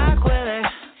I rock with her.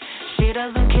 She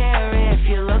doesn't care if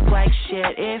you look like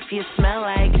shit, if you smell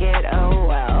like it, oh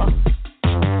well.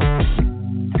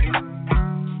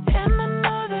 And I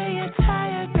know that you're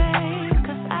tired, babe,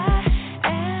 'cause I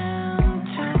am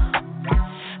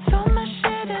too. Throw my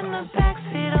shit in the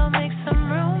backseat, I'll make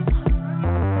some room.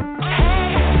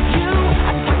 Hey, you,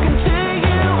 I'm talking to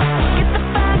you. Get the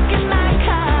fuck in my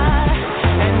car.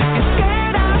 And if you're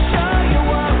scared, I'll show you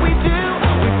what we do.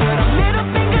 We put our middle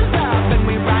fingers up and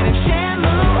we ride in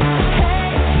Shamu.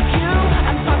 Hey, you,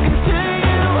 I'm talking to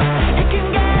you. It can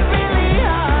get really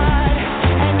hard.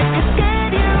 And if you're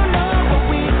scared, you know what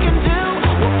we can do.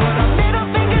 We'll put our middle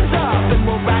fingers up and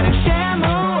we'll ride in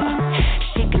Shamu.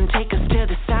 She can take us to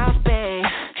the South Bay.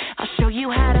 I'll show you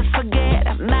how to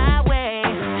forget my way.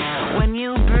 When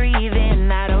you breathe in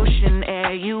that ocean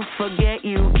air, you forget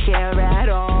you care at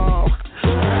all.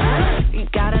 You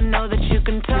gotta know that you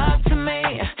can talk to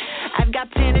me.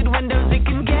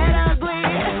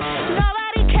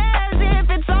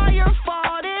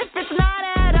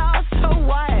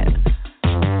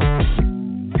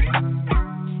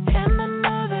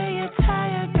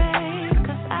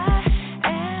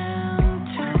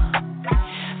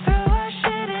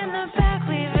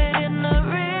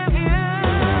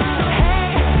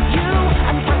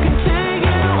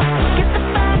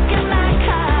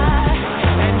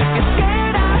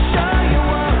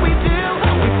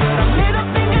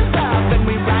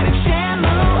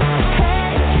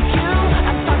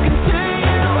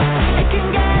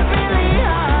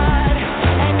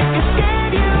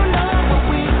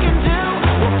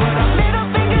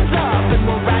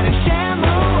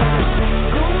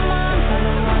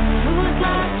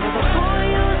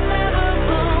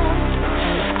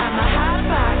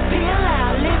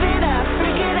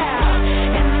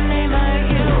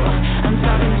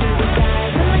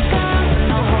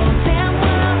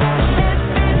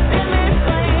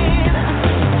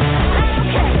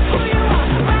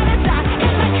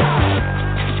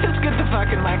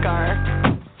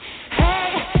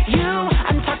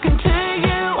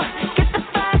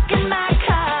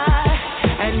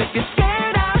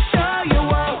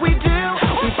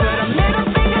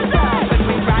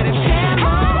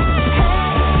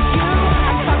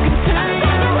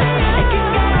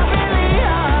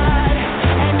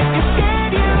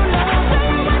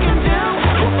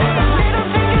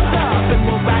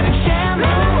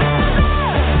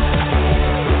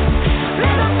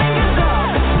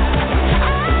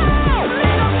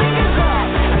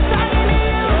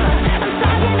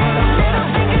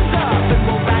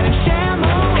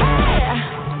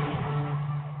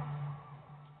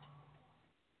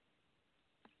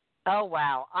 Oh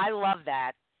wow, I love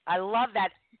that. I love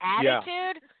that Yeah.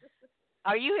 attitude.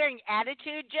 Are you hearing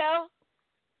attitude, Joe?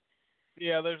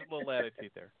 Yeah, there's a little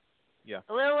attitude there. Yeah.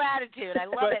 A little attitude. I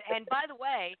love But it. And by the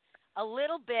way, a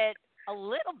little bit.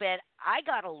 I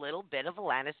got a little bit of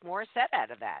Alanis Morissette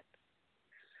out of that.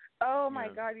 Oh my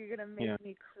Yeah. God, you're gonna make Yeah.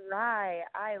 me cry.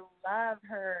 I love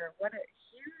her. What a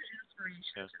huge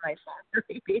inspiration to my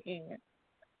songwriting.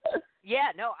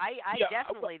 Yeah, no, I Yeah,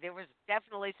 definitely there was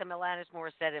definitely some Alanis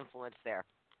Morissette influence there.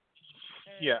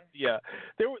 yeah.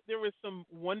 There was some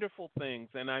wonderful things,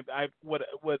 and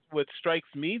what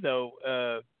strikes me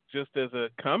though, just as a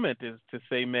comment, is to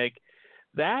say, Meg,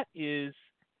 that is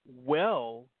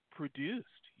well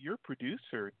produced. Your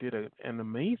producer did an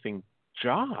amazing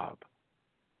job.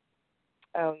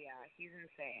 Oh yeah, he's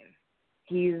insane.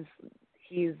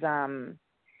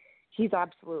 He's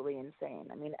absolutely insane.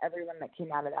 I mean, everyone that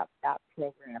came out of that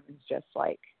program is just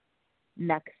like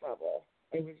next level.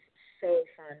 It was so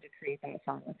fun to create that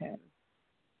song with him.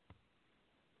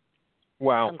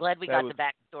 Wow. I'm glad we got the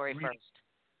backstory first.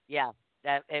 Yeah,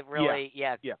 that it really.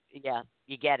 Yeah.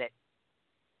 You get it.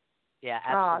 Yeah,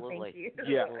 absolutely. Oh, thank you.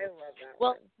 Yeah. I love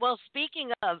that. Well,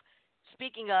 speaking of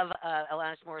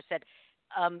Alanis Morissette,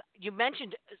 you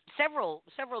mentioned several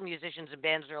musicians and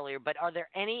bands earlier, but are there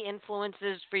any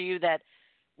influences for you that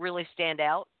really stand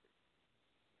out?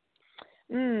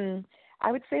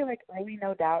 I would say like early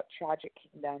No Doubt, Tragic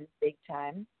Kingdom, big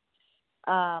time.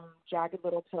 Jagged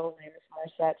Little Pill, Alanis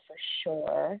Morissette for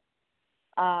sure.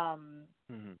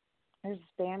 There's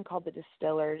this band called The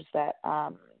Distillers that I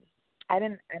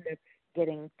didn't end up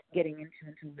getting into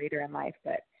until later in life,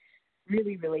 but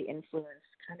really, really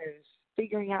influenced kind of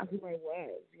figuring out who I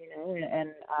was, you know,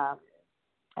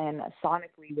 and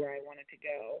sonically where I wanted to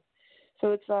go.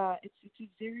 So it's a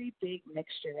very big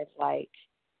mixture of like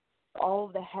all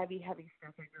of the heavy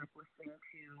stuff I grew up listening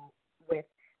to with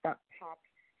that pop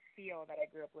feel that I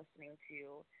grew up listening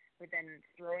to, but then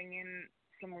throwing in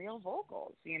some real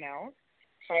vocals, you know,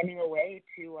 finding a way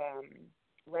to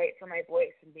write for my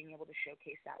voice and being able to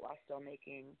showcase that while still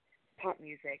making pop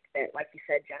music that, like you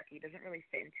said, Jackie, doesn't really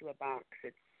fit into a box.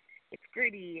 It's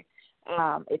gritty,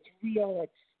 it's real,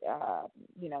 it's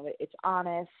you know, it's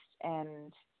honest,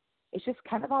 and it's just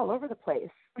kind of all over the place,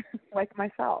 like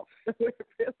myself. So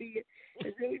it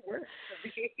really works for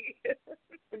me.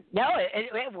 No,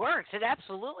 it works. It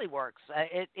absolutely works.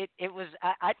 It was.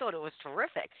 I thought it was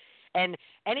terrific. And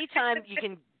anytime you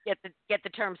can get the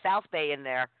term South Bay in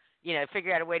there, you know,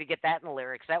 figure out a way to get that in the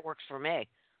lyrics, that works for me.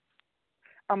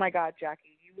 Oh my God,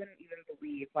 Jackie, you wouldn't even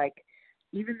believe. Like,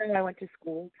 even though I went to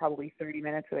school probably 30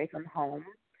 minutes away from home,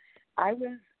 I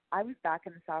was back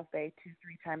in the South Bay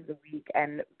 2-3 times a week,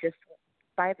 and just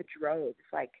by the droves.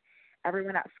 Like,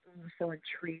 everyone at school was so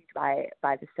intrigued by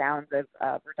the sounds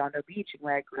of Redondo Beach and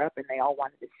where I grew up, and they all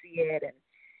wanted to see it and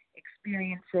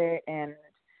experience it. And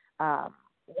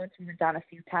once we went down a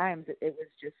few times, it was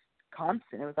just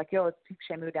constant. It was like, yo, let's take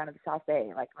Shamu down to the South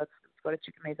Bay. Like, let's go to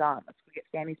Chicken Maison. Let's go get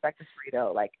Fanny's breakfast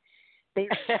burrito. Like, they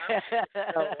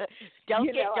so, don't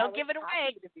give it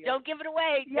away. Don't give it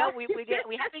away. Yeah. No,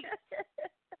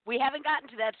 we haven't gotten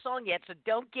to that song yet, so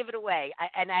don't give it away.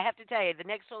 And I have to tell you, the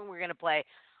next song we're going to play,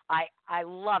 I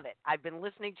love it. I've been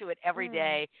listening to it every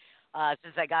day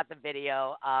since I got the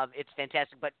video. It's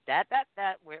fantastic. But that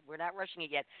we're not rushing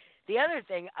it yet. The other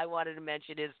thing I wanted to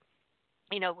mention is,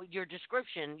 you know, your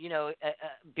description, you know,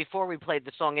 before we played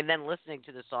the song and then listening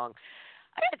to the song,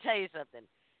 I got to tell you something.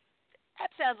 That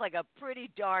sounds like a pretty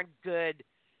darn good,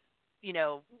 you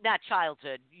know, not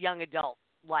childhood, young adult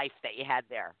life that you had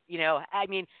there. You know, I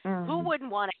mean, who wouldn't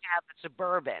want to have a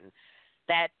Suburban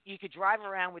that you could drive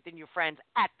around with your friends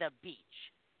at the beach?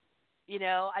 You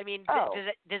know, I mean, does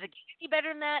it get any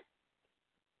better than that?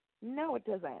 No, it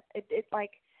doesn't.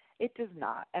 It does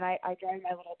not. And I drive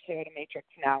my little Toyota Matrix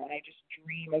now, and I just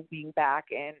dream of being back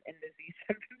in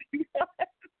the Z71.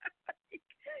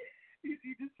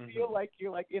 You just feel like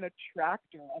you're like in a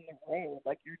tractor on the road,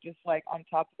 like you're just like on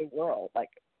top of the world. Like,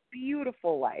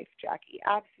 beautiful life, Jackie.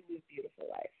 Absolute beautiful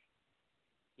life.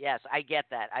 Yes, I get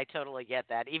that. I totally get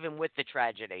that. Even with the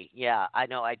tragedy. Yeah, I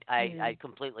know. I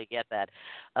completely get that.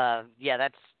 Yeah,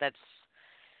 that's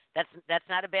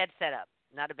not a bad setup.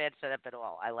 Not a bad setup at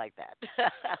all. I like that.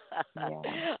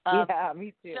 Yeah,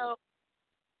 me too. So,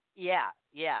 yeah.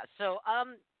 So,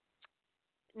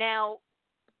 now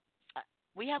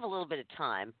we have a little bit of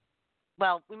time.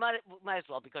 Well, we might as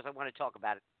well, because I want to talk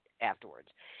about it afterwards.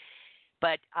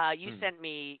 But you sent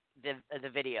me the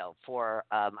video for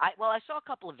I saw a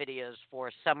couple of videos for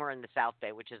Summer in the South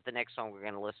Bay, which is the next song we're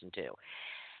going to listen to.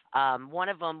 One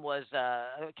of them was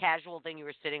a casual thing. You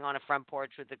were sitting on a front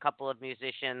porch with a couple of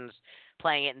musicians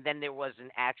playing it, and then there was an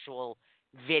actual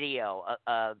video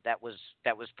that was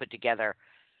put together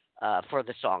for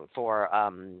the song for I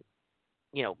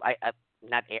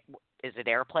not air, is it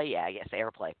airplay? Yeah, I guess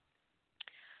airplay.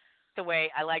 The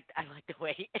way I like the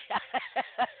way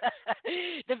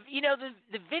the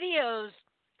videos.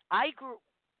 I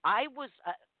was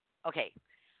okay.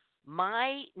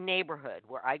 My neighborhood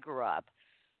where I grew up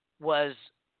was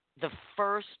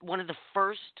one of the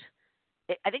first.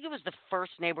 I think it was the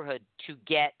first neighborhood to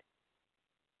get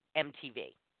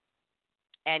MTV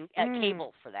and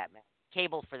cable for that matter.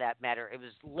 Cable for that matter. It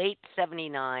was late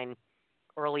 '79,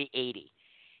 early '80,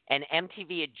 and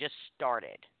MTV had just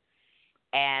started.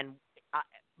 And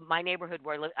my neighborhood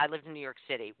where I lived in New York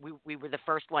City, we were the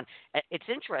first one. It's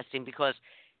interesting because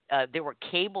there were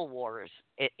cable wars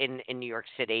in New York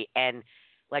City, and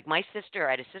like my sister,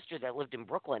 I had a sister that lived in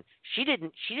Brooklyn. She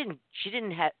didn't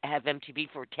have MTV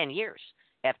for 10 years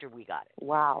after we got it.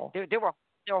 Wow. There were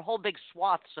whole big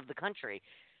swaths of the country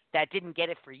that didn't get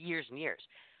it for years and years,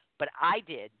 but I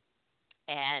did,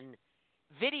 and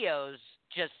videos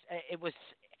just it was.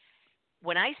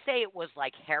 When I say it was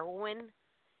like heroin,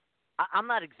 I'm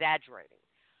not exaggerating.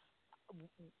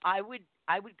 I would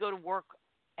go to work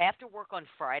after work on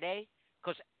Friday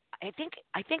because I think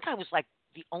I was like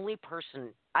the only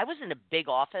person. I was in a big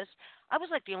office. I was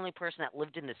like the only person that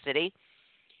lived in the city,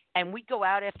 and we'd go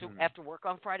out after work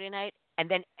on Friday night, and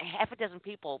then half a dozen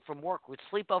people from work would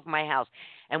sleep over my house,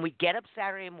 and we'd get up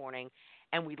Saturday morning,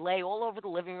 and we'd lay all over the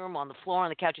living room, on the floor, on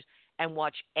the couches, and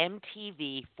watch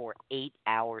MTV for 8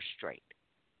 hours straight.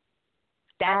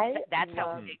 That's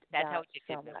how addictive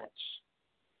so it was. much.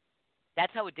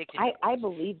 That's how addictive it was. I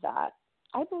believe that.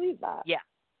 I believe that. Yeah.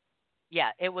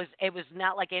 Yeah, it was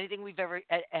not like anything we've ever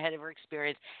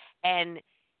experienced. And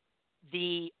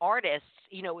the artists,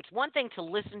 it's one thing to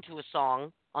listen to a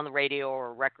song on the radio or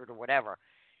a record or whatever,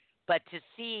 but to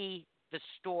see the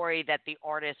story that the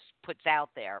artist puts out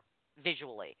there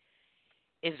visually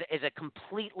is a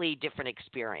completely different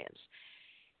experience.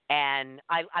 And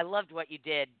I loved what you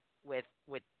did with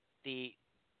the,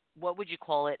 what would you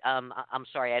call it? I'm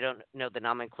sorry, I don't know the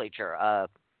nomenclature.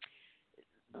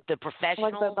 The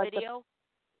professional video.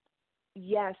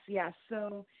 Yes.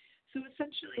 So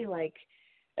essentially, like,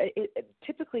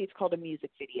 typically it's called a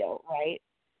music video, right?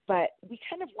 But we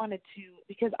kind of wanted to,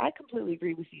 because I completely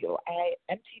agree with you.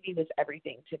 MTV was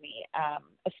everything to me,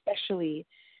 especially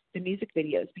the music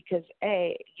videos, because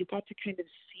you got to kind of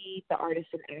see the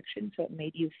artists in action, so it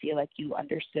made you feel like you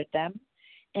understood them,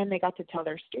 and they got to tell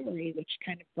their story, which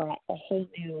kind of brought a whole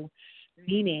new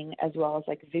meaning as well as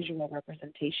like visual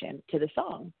representation to the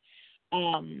song.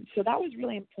 So that was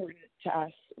really important to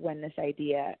us when this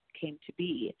idea came to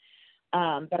be.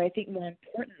 But I think more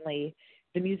importantly,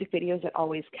 the music videos that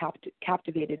always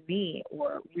captivated me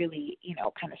or really,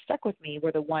 kind of stuck with me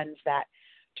were the ones that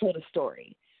told a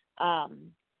story. How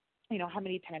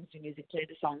many times do music play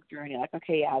the song through and you're like,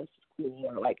 okay, yeah, this is cool,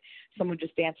 or like someone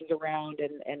just dances around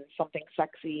and something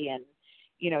sexy, and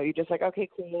you're just like, okay,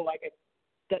 cool, like I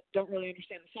don't really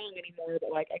understand the song anymore,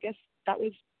 but like I guess that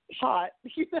was hot,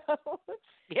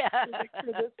 Yeah. Like,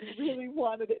 for this, we really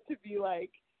wanted it to be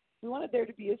like, we wanted there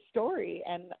to be a story,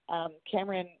 and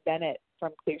Cameron Bennett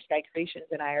from Clear Sky Creations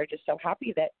and I are just so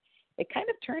happy that it kind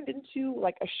of turned into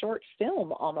like a short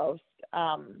film almost,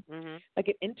 like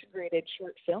an integrated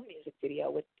short film music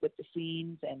video with the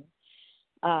scenes. And,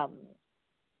 I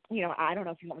don't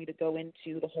know if you want me to go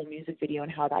into the whole music video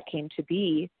and how that came to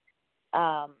be.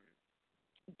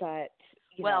 But,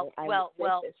 no,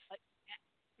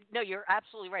 you're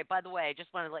absolutely right. By the way, I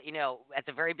just wanted to let you know, at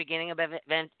the very beginning of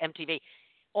MTV,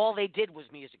 all they did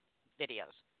was music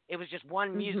videos. It was just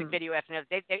one music video after another.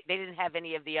 They didn't have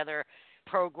any of the other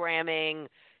programming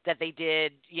that they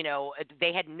did.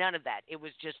 They had none of that. It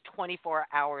was just 24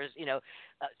 hours,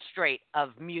 straight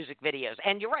of music videos.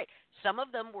 And you're right. Some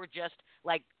of them were just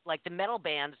like the metal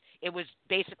bands. It was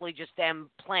basically just them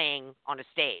playing on a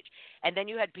stage. And then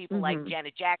you had people like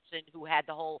Janet Jackson who had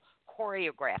the whole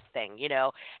choreograph thing,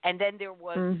 And then there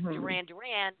was Duran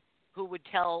Duran, who would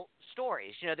tell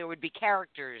stories. There would be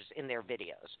characters in their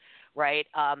videos, right?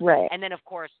 Right. And then, of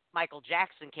course, Michael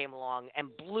Jackson came along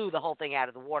and blew the whole thing out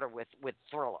of the water with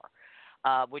Thriller,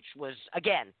 which was,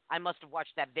 again, I must have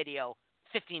watched that video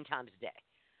 15 times a day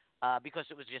because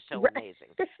it was just so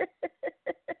amazing.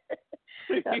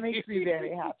 That makes me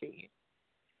very happy.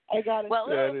 I got it. I'm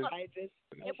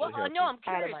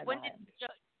curious. When did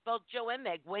both Joe and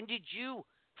Meg? When did you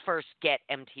first get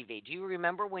MTV? Do you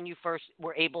remember when you first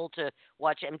were able to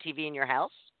watch MTV in your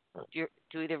house? Do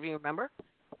either of you remember?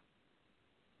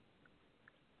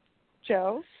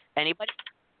 Joe? Anybody?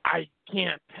 I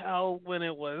can't tell when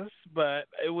it was, but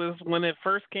it was when it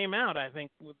first came out. I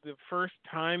think the first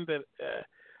time that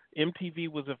MTV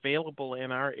was available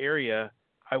in our area,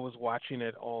 I was watching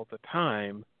it all the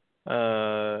time,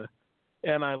 and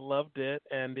I loved it.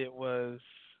 And it was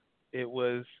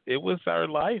our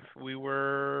life. We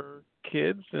were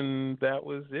kids, and that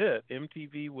was it.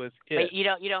 MTV was it. But you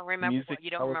don't remember Music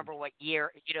remember what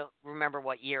year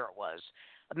it was.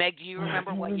 Meg, do you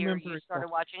remember what year you started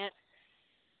watching it?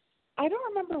 I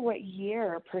don't remember what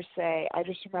year per se. I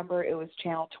just remember it was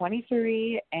channel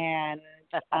 23, and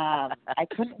I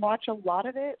couldn't watch a lot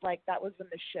of it. Like, that was when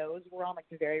the shows were on, like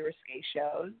the very risque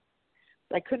shows.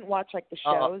 I couldn't watch like the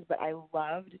shows, but I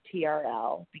loved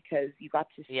TRL because you got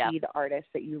to see the artists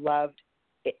that you loved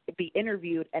be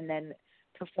interviewed and then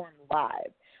perform live.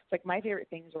 It's like my favorite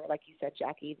things were, like you said,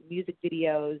 Jackie, music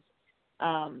videos,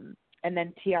 and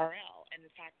then TRL. And in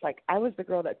fact, like, I was the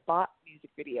girl that bought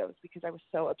music videos because I was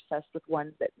so obsessed with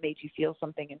ones that made you feel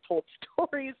something and told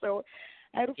stories. So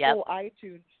I had a full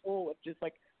iTunes full of just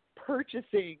like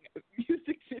purchasing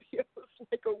music videos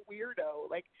like a weirdo.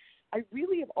 Like, I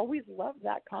really have always loved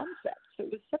that concept. So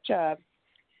it was such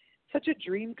a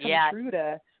dream come true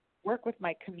to work with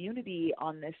my community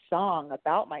on this song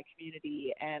about my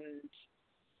community. And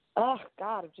oh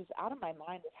God, I'm just out of my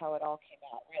mind with how it all came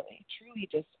out. Really, truly,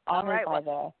 just honored by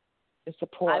the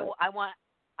support. I want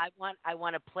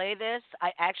to play this.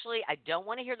 I don't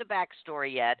want to hear the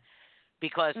backstory yet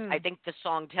because I think the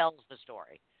song tells the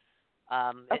story.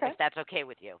 Okay. If that's okay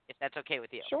with you.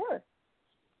 Sure.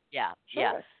 Yeah. Sure.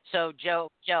 Yeah. So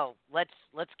Joe,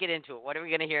 let's get into it. What are we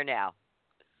going to hear now?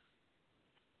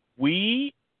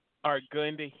 We are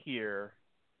going to hear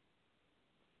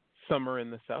Summer in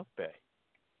the South Bay.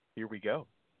 Here we go.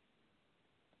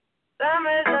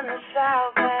 Summers in the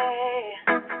South Bay.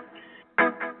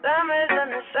 Summers in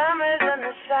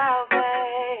the South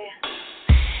Bay.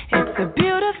 It's a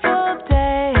beautiful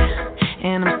day,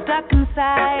 and I'm stuck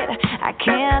inside. I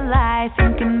can't lie,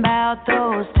 thinking about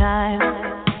those times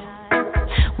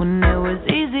when it was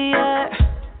easier.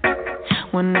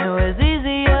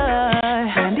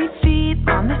 Sandy feet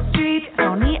on the street,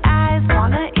 phony eyes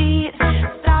wanna eat.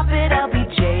 Stop at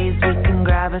LBJ's, we can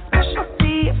grab a special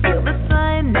seat. Feel the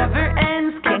sun never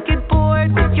ends, can't get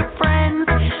bored with your friends.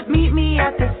 Meet me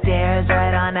at the stairs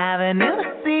right on Avenue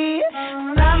C.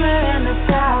 Summer in the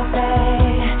South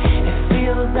Bay, it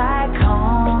feels like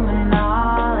home and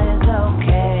all is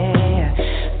okay.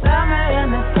 Summer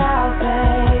in the South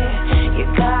Bay, you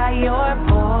got your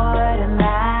board and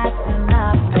that's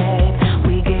enough, babe.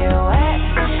 We get wet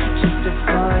just to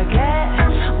forget.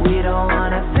 We don't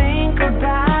wanna think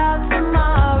about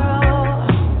tomorrow.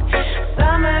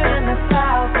 Summer in the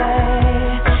South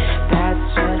Bay, that's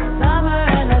just summer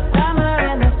in the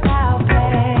South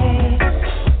Bay.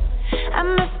 I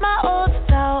miss my old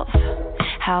self,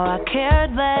 how I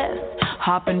cared less,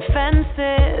 hopping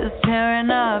fences, tearing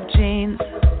up jeans.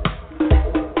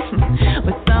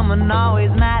 With someone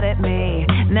always mad at me,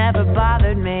 never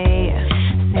bothered me.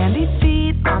 Sandy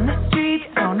feet on the street,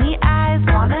 phony eyes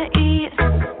wanna eat.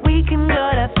 We can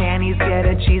go to Fanny's, get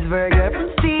a cheeseburger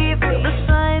from Steve. Feel the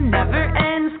sun never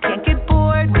ends, can't get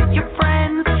bored with your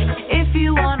friends. If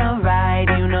you wanna ride,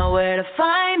 you know where to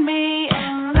find me.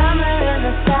 Summer in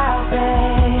the South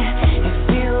Bay, it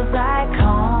feels like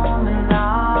home and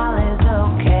all is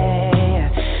okay.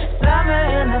 Summer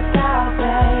in the South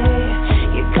Bay,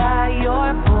 you got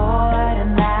your board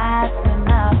and that's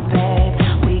enough, babe.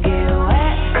 We get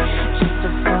wet just to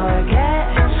forget.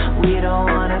 We don't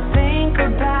wanna think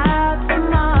about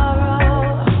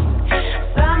tomorrow.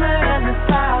 Summer in the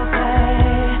South Bay,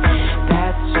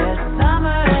 that's just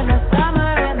summer in the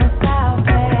South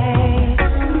Bay.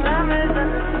 Summer's in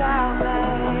the South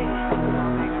Bay.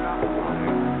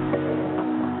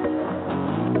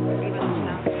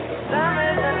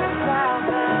 Summer's in the South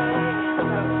Bay.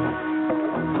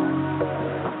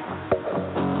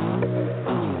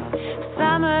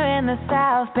 Summer in the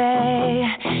South Bay,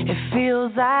 it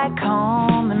feels like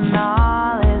home and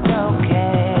all is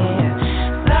okay.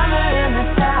 Summer in the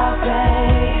South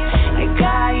Bay, you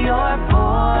got your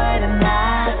board and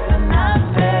that's enough,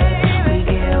 babe. We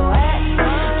get wet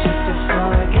just to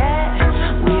forget.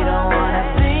 We don't wanna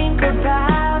think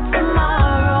about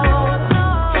tomorrow.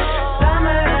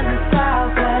 Summer in the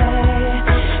South Bay,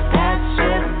 that's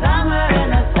just summer in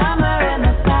the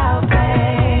South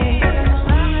Bay.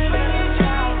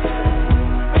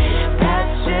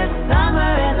 That's just summer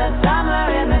in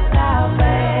the South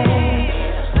Bay.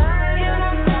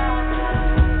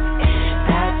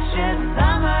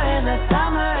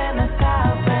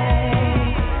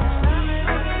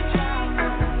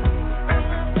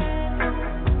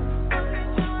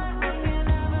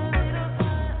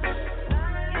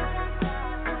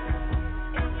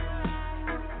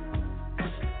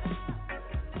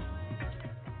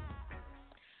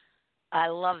 I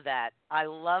love that. I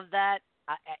love that.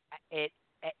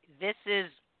 This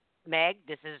is Meg.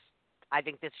 This is. I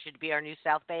think this should be our new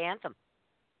South Bay anthem.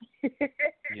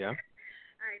 Yeah.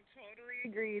 I totally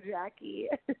agree, Jackie.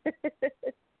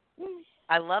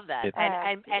 I love that,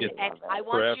 and I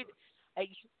want forever. you.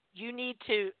 You need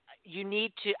to. You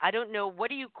need to. I don't know. What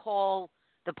do you call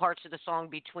the parts of the song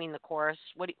between the chorus?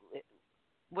 What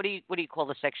do you call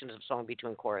the sections of song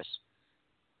between chorus?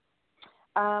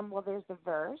 Well, there's the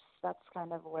verse. That's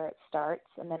kind of where it starts,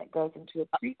 and then it goes into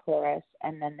a pre-chorus,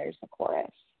 and then there's the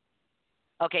chorus.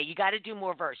 Okay, you got to do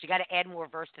more verse. You got to add more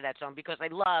verse to that song because I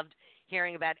loved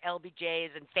hearing about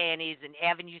LBJs and Fannies and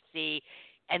Avenue C,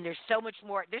 and there's so much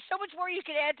more. There's so much more you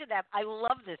can add to that. I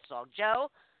love this song, Joe.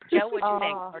 Joe, what do you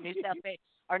think?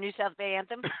 Our new South Bay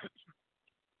anthem.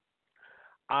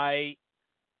 I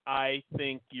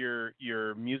think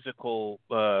your musical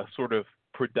sort of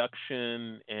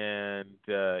production and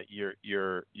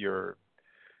your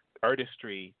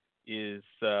artistry is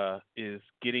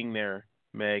getting there,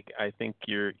 Meg. I think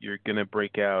you're going to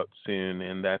break out soon,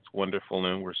 and that's wonderful.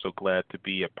 And we're so glad to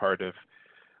be a part of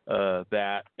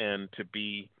that and to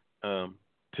be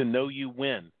to know you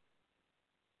when.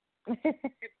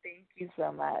 Thank you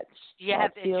so much. Yeah,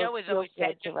 Joe is always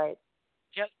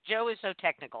Joe is so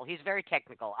technical. He's very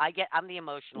technical. I'm the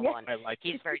emotional one. I like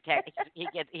he's it. very tech.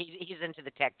 He's into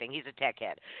the tech thing. He's a tech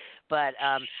head. But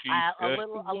a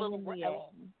little.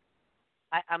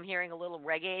 I'm hearing a little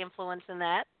reggae influence in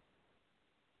that.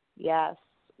 Yes.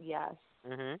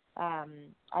 Mhm.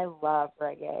 I love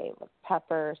reggae with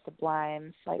Pepper,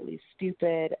 Sublime, Slightly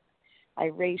Stupid,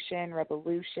 Iration,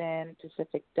 Revolution,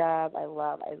 Pacific Dub. I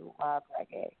love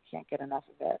reggae. Can't get enough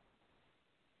of it.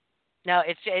 No,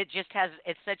 it just has.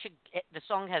 The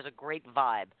song has a great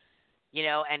vibe,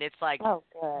 and it's like. Oh,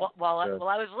 good. While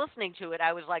I was listening to it,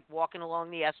 I was like walking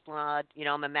along the Esplanade.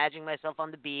 I'm imagining myself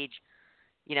on the beach,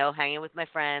 hanging with my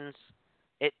friends.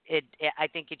 I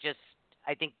think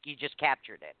you just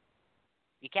captured it.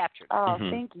 You captured it. Oh,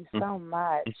 thank you so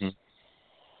much. Mm-hmm.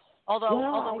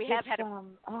 Although we have had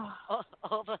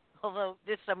although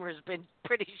this summer has been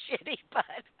pretty shitty, but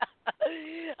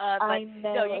I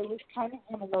know no, it was kind of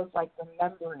one of those like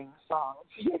remembering songs,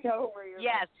 where you're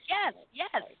yes.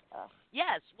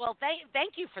 Yes. Well,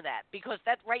 thank you for that because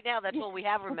right now that's all we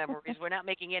have for memories. We're not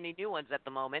making any new ones at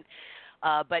the moment,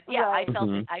 but yeah, right.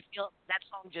 I feel that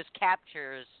song just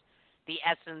captures the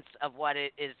essence of what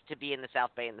it is to be in the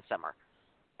South Bay in the summer.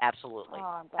 Absolutely.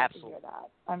 Oh, I'm glad to hear that.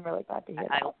 I'm really glad to hear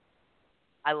that.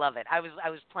 I love it. I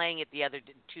was playing it the other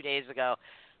 2 days ago,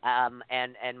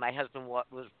 and my husband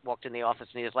walked in the office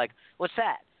and he was like, "What's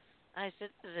that?" I said,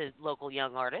 "This is a local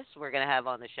young artist we're gonna have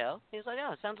on the show." He was like,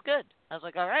 "Oh, sounds good." I was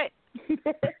like, "All right,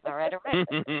 all right."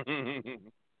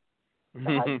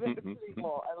 That's been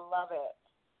cool. I love it.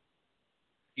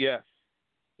 Yes.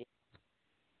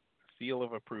 Seal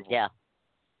of approval. Yeah.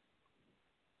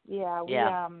 Yeah.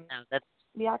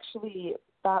 We actually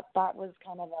that was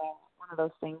kind of one of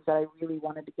those things that I really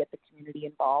wanted to get the community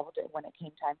involved when it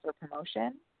came time for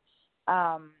promotion.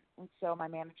 And so my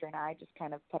manager and I just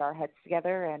kind of put our heads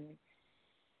together, and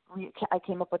I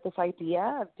came up with this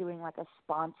idea of doing like a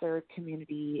sponsored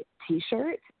community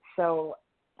T-shirt. So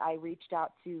I reached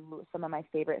out to some of my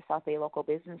favorite South Bay local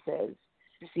businesses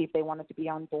to see if they wanted to be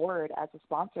on board as a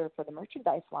sponsor for the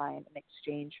merchandise line in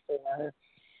exchange for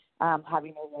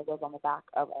having their logos on the back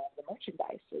of all the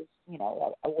merchandise is,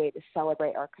 a way to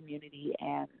celebrate our community.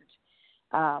 And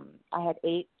I had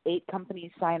eight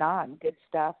companies sign on. Good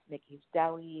Stuff, Mickey's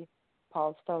Deli,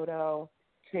 Paul's Photo,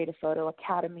 Creative Photo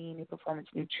Academy, New Performance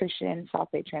Nutrition,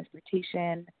 South Bay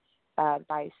Transportation,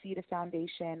 Biocida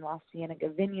Foundation, La Cienega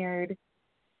Vineyard.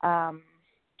 I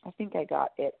think I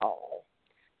got it all.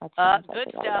 Good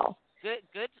stuff.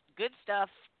 Good stuff.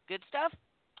 Good stuff.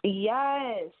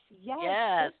 Yes.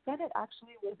 Chris Bennett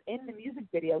actually was in the music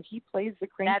video. He plays the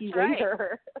cranky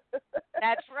waiter.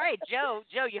 That's right, Joe.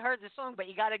 You heard the song, but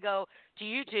you got to go to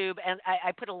YouTube, and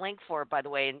I put a link for it, by the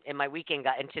way, in my weekend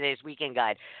guide, in today's weekend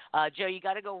guide. Joe, you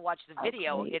got to go watch the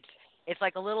video. Okay. It's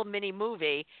like a little mini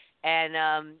movie,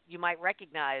 and you might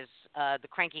recognize the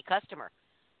cranky customer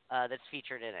that's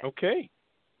featured in it. Okay.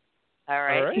 All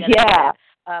right. Yeah.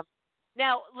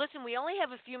 Now, listen, we only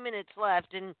have a few minutes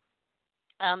left, and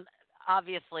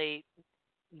obviously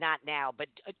not now, but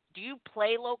do you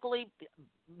play locally?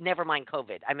 Never mind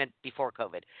COVID. I meant before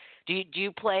COVID. Do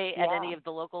you play at any of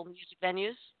the local music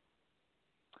venues?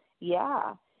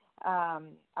 Yeah.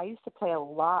 I used to play a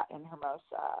lot in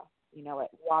Hermosa, at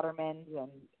Waterman's, and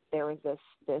there was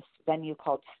this venue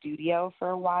called Studio for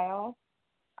a while.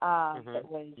 It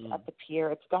was at the pier.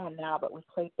 It's gone now, but we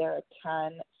played there a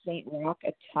ton. St. Rock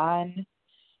a ton.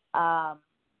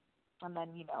 and then,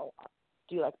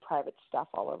 do like private stuff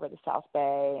all over the South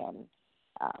Bay and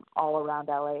all around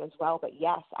LA as well. But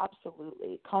yes,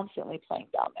 absolutely, constantly playing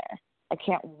down there. I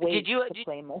can't wait to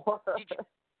play more.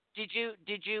 Did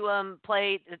you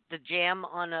play the jam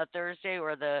on a Thursday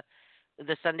or the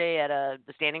Sunday at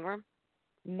the standing room?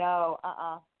 No,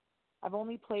 I've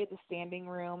only played the standing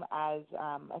room as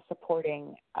a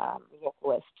supporting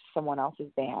vocalist, someone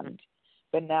else's band,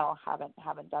 but no, haven't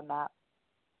done that.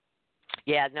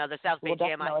 Yeah, no, the South Bay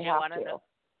Jam. Definitely Joe, have to.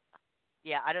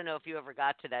 Yeah, I don't know if you ever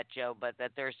got to that, Joe, but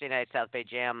that Thursday night South Bay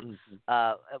Jam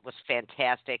it was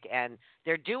fantastic, and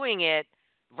they're doing it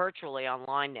virtually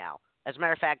online now. As a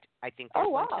matter of fact, I think there's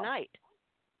one tonight.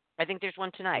 I think there's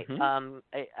one tonight. Mm-hmm.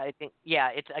 I think, yeah,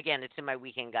 it's in my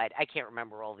weekend guide. I can't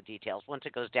remember all the details. Once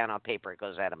it goes down on paper, it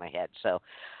goes out of my head. So,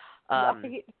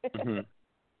 right.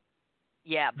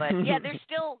 yeah, but yeah, there's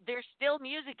still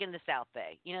music in the South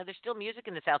Bay. There's still music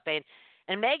in the South Bay.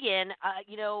 And Megan,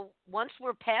 once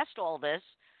we're past all this,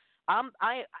 I'm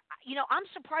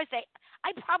surprised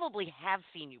I probably have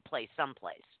seen you play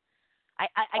someplace. I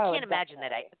can't imagine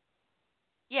that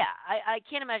I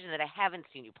can't imagine that I haven't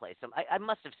seen you play some. I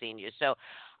must have seen you. So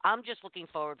I'm just looking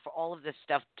forward for all of this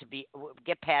stuff to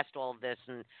get past all of this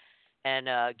and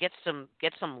get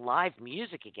some live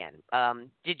music again.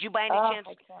 Did you by any chance?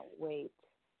 I can't wait.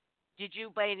 Did you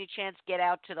by any chance get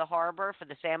out to the harbor for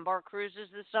the sandbar cruises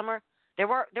this summer? There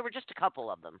were just a couple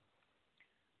of them.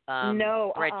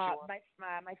 No,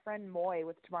 my friend Moy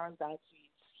with Tomorrow's Bad Sweets,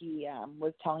 he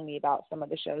was telling me about some of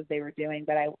the shows they were doing,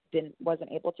 but I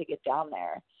wasn't able to get down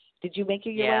there. Did you make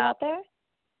your way out there?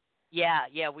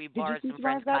 Yeah, we borrowed some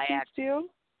friends' kayaks too.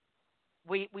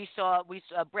 We saw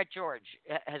Brett George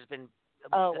has been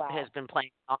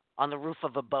playing on the roof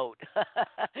of a boat,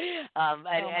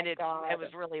 and it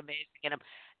was really amazing. And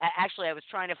actually, I was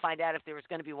trying to find out if there was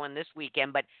going to be one this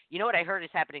weekend, but you know what I heard is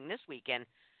happening this weekend?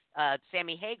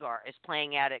 Sammy Hagar is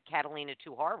playing out at Catalina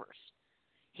Two Harbors.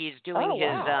 He's doing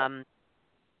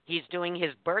he's doing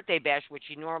his birthday bash, which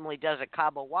he normally does at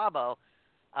Cabo Wabo,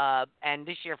 and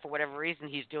this year, for whatever reason,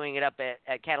 he's doing it up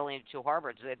at Catalina Two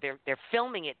Harbors. They're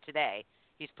filming it today.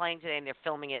 He's playing today, and they're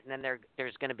filming it, and then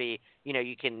there's going to be,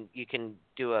 you can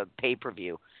do a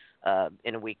pay-per-view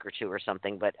in a week or two or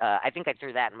something. But I think I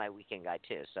threw that in my weekend guide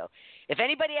too. So if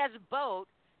anybody has a boat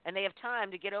and they have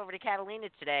time to get over to Catalina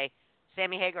today,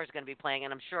 Sammy Hagar is going to be playing,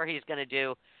 and I'm sure he's going to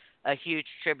do a huge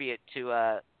tribute to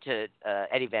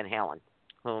Eddie Van Halen,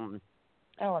 whom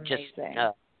just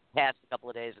passed a couple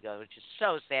of days ago, which is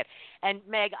so sad. And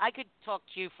Meg, I could talk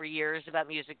to you for years about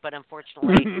music, but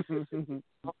unfortunately,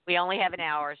 we only have an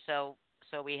hour, so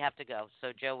we have to go.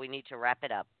 So Joe, we need to wrap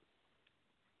it up.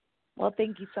 Well,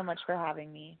 thank you so much for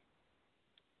having me.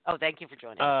 Oh, thank you for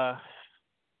joining.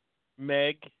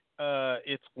 Meg,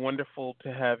 it's wonderful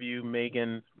to have you,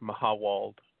 Megan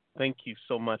Mahawald. Thank you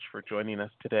so much for joining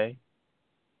us today.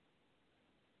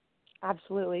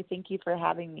 Absolutely. Thank you for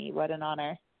having me. What an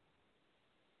honor.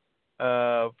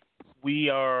 We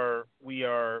are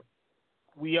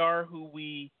who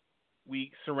we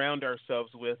surround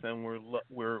ourselves with, and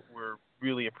we're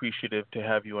really appreciative to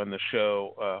have you on the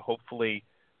show. Hopefully,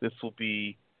 this will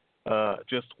be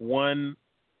just one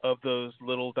of those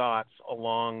little dots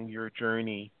along your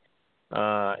journey,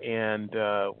 and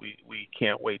we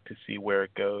can't wait to see where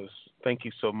it goes. Thank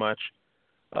you so much,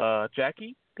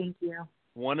 Jackie. Thank you.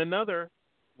 One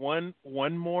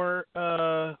more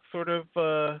sort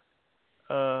of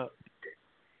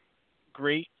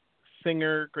great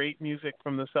singer, great music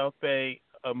from the South Bay,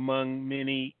 among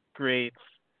many greats.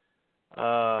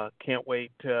 Can't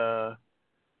wait.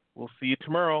 We'll see you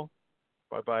tomorrow.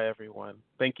 Bye-bye, everyone.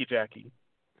 Thank you, Jackie.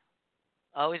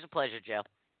 Always a pleasure, Joe.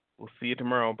 We'll see you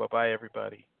tomorrow. Bye-bye,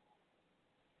 everybody.